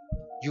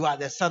you are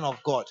the Son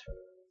of God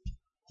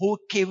who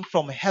came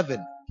from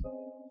heaven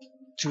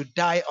to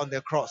die on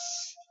the cross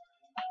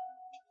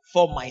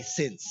for my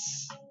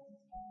sins.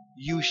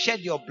 You shed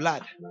your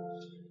blood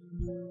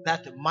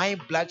that my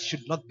blood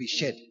should not be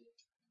shed.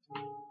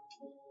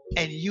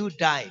 And you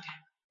died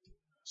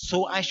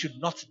so I should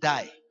not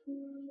die,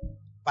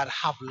 but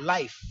have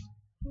life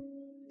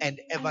and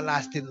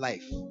everlasting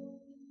life.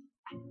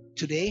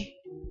 Today,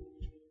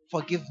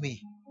 forgive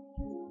me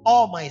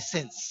all my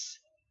sins,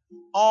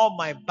 all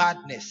my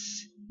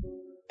badness,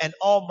 and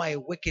all my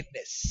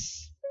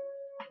wickedness.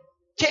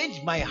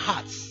 Change my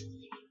heart.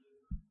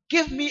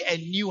 Give me a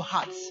new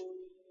heart,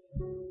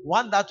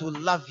 one that will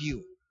love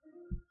you,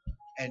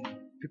 and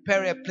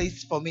prepare a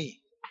place for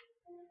me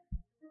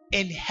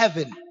in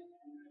heaven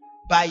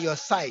by your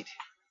side,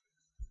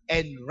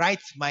 and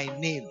write my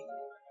name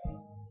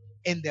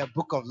in the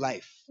book of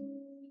life.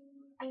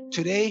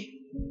 Today,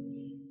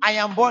 I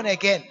am born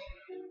again,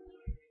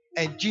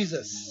 and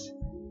Jesus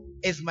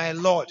is my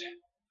Lord,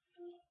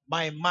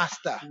 my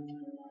Master,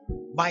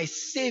 my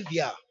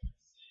Savior,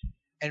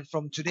 and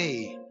from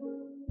today,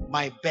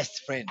 my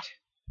best friend.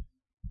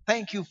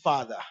 Thank you,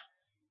 Father,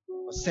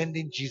 for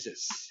sending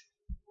Jesus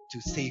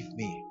to save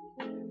me.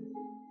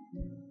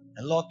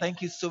 And Lord,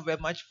 thank you so very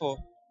much for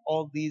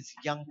all these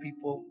young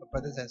people, my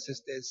brothers and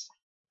sisters,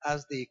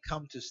 as they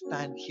come to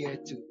stand here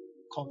to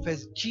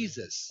confess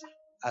Jesus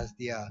as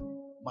their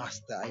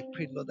Master. I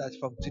pray, Lord, that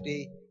from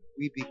today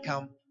we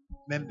become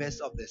members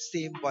of the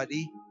same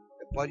body,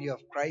 the body of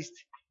Christ.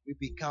 We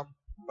become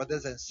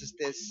brothers and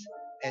sisters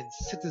and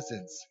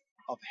citizens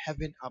of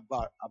heaven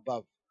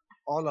above.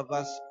 All of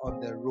us on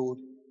the road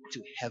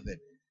to heaven.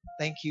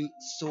 Thank you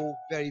so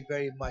very,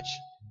 very much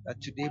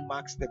that today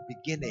marks the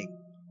beginning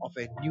of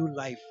a new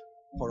life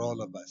for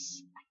all of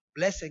us.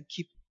 Bless and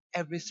keep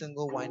every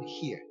single one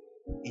here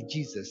in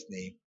Jesus'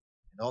 name.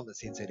 And all the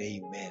saints said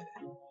amen.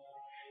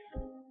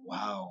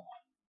 Wow.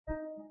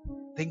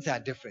 Things are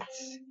different.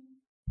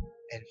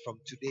 And from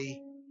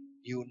today,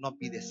 you will not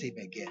be the same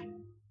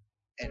again.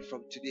 And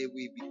from today,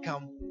 we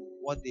become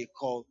what they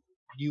call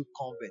new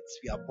converts.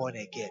 We are born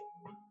again.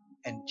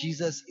 And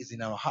Jesus is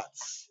in our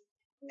hearts.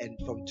 And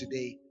from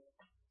today,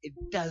 it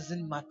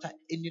doesn't matter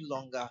any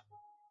longer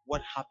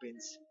what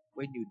happens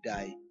when you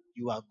die.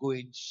 You are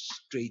going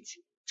straight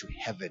to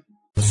heaven.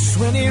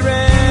 When he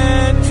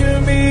ran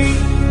to me,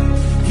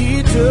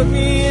 he took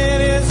me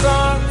in his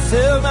arms,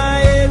 held my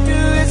head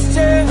to his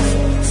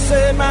chest,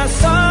 said, my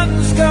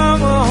son's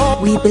come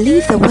home. We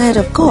believe the word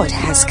of God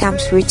has come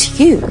through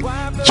to you.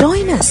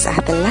 Join us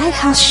at the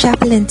Lighthouse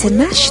Chapel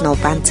International,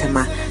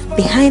 Bantama,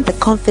 behind the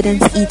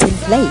Confidence Eating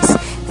Place.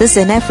 This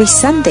is every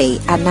Sunday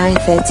at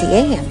 9:30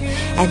 a.m.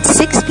 and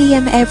 6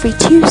 p.m. every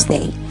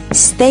Tuesday.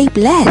 Stay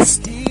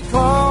blessed. He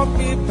called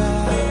me back.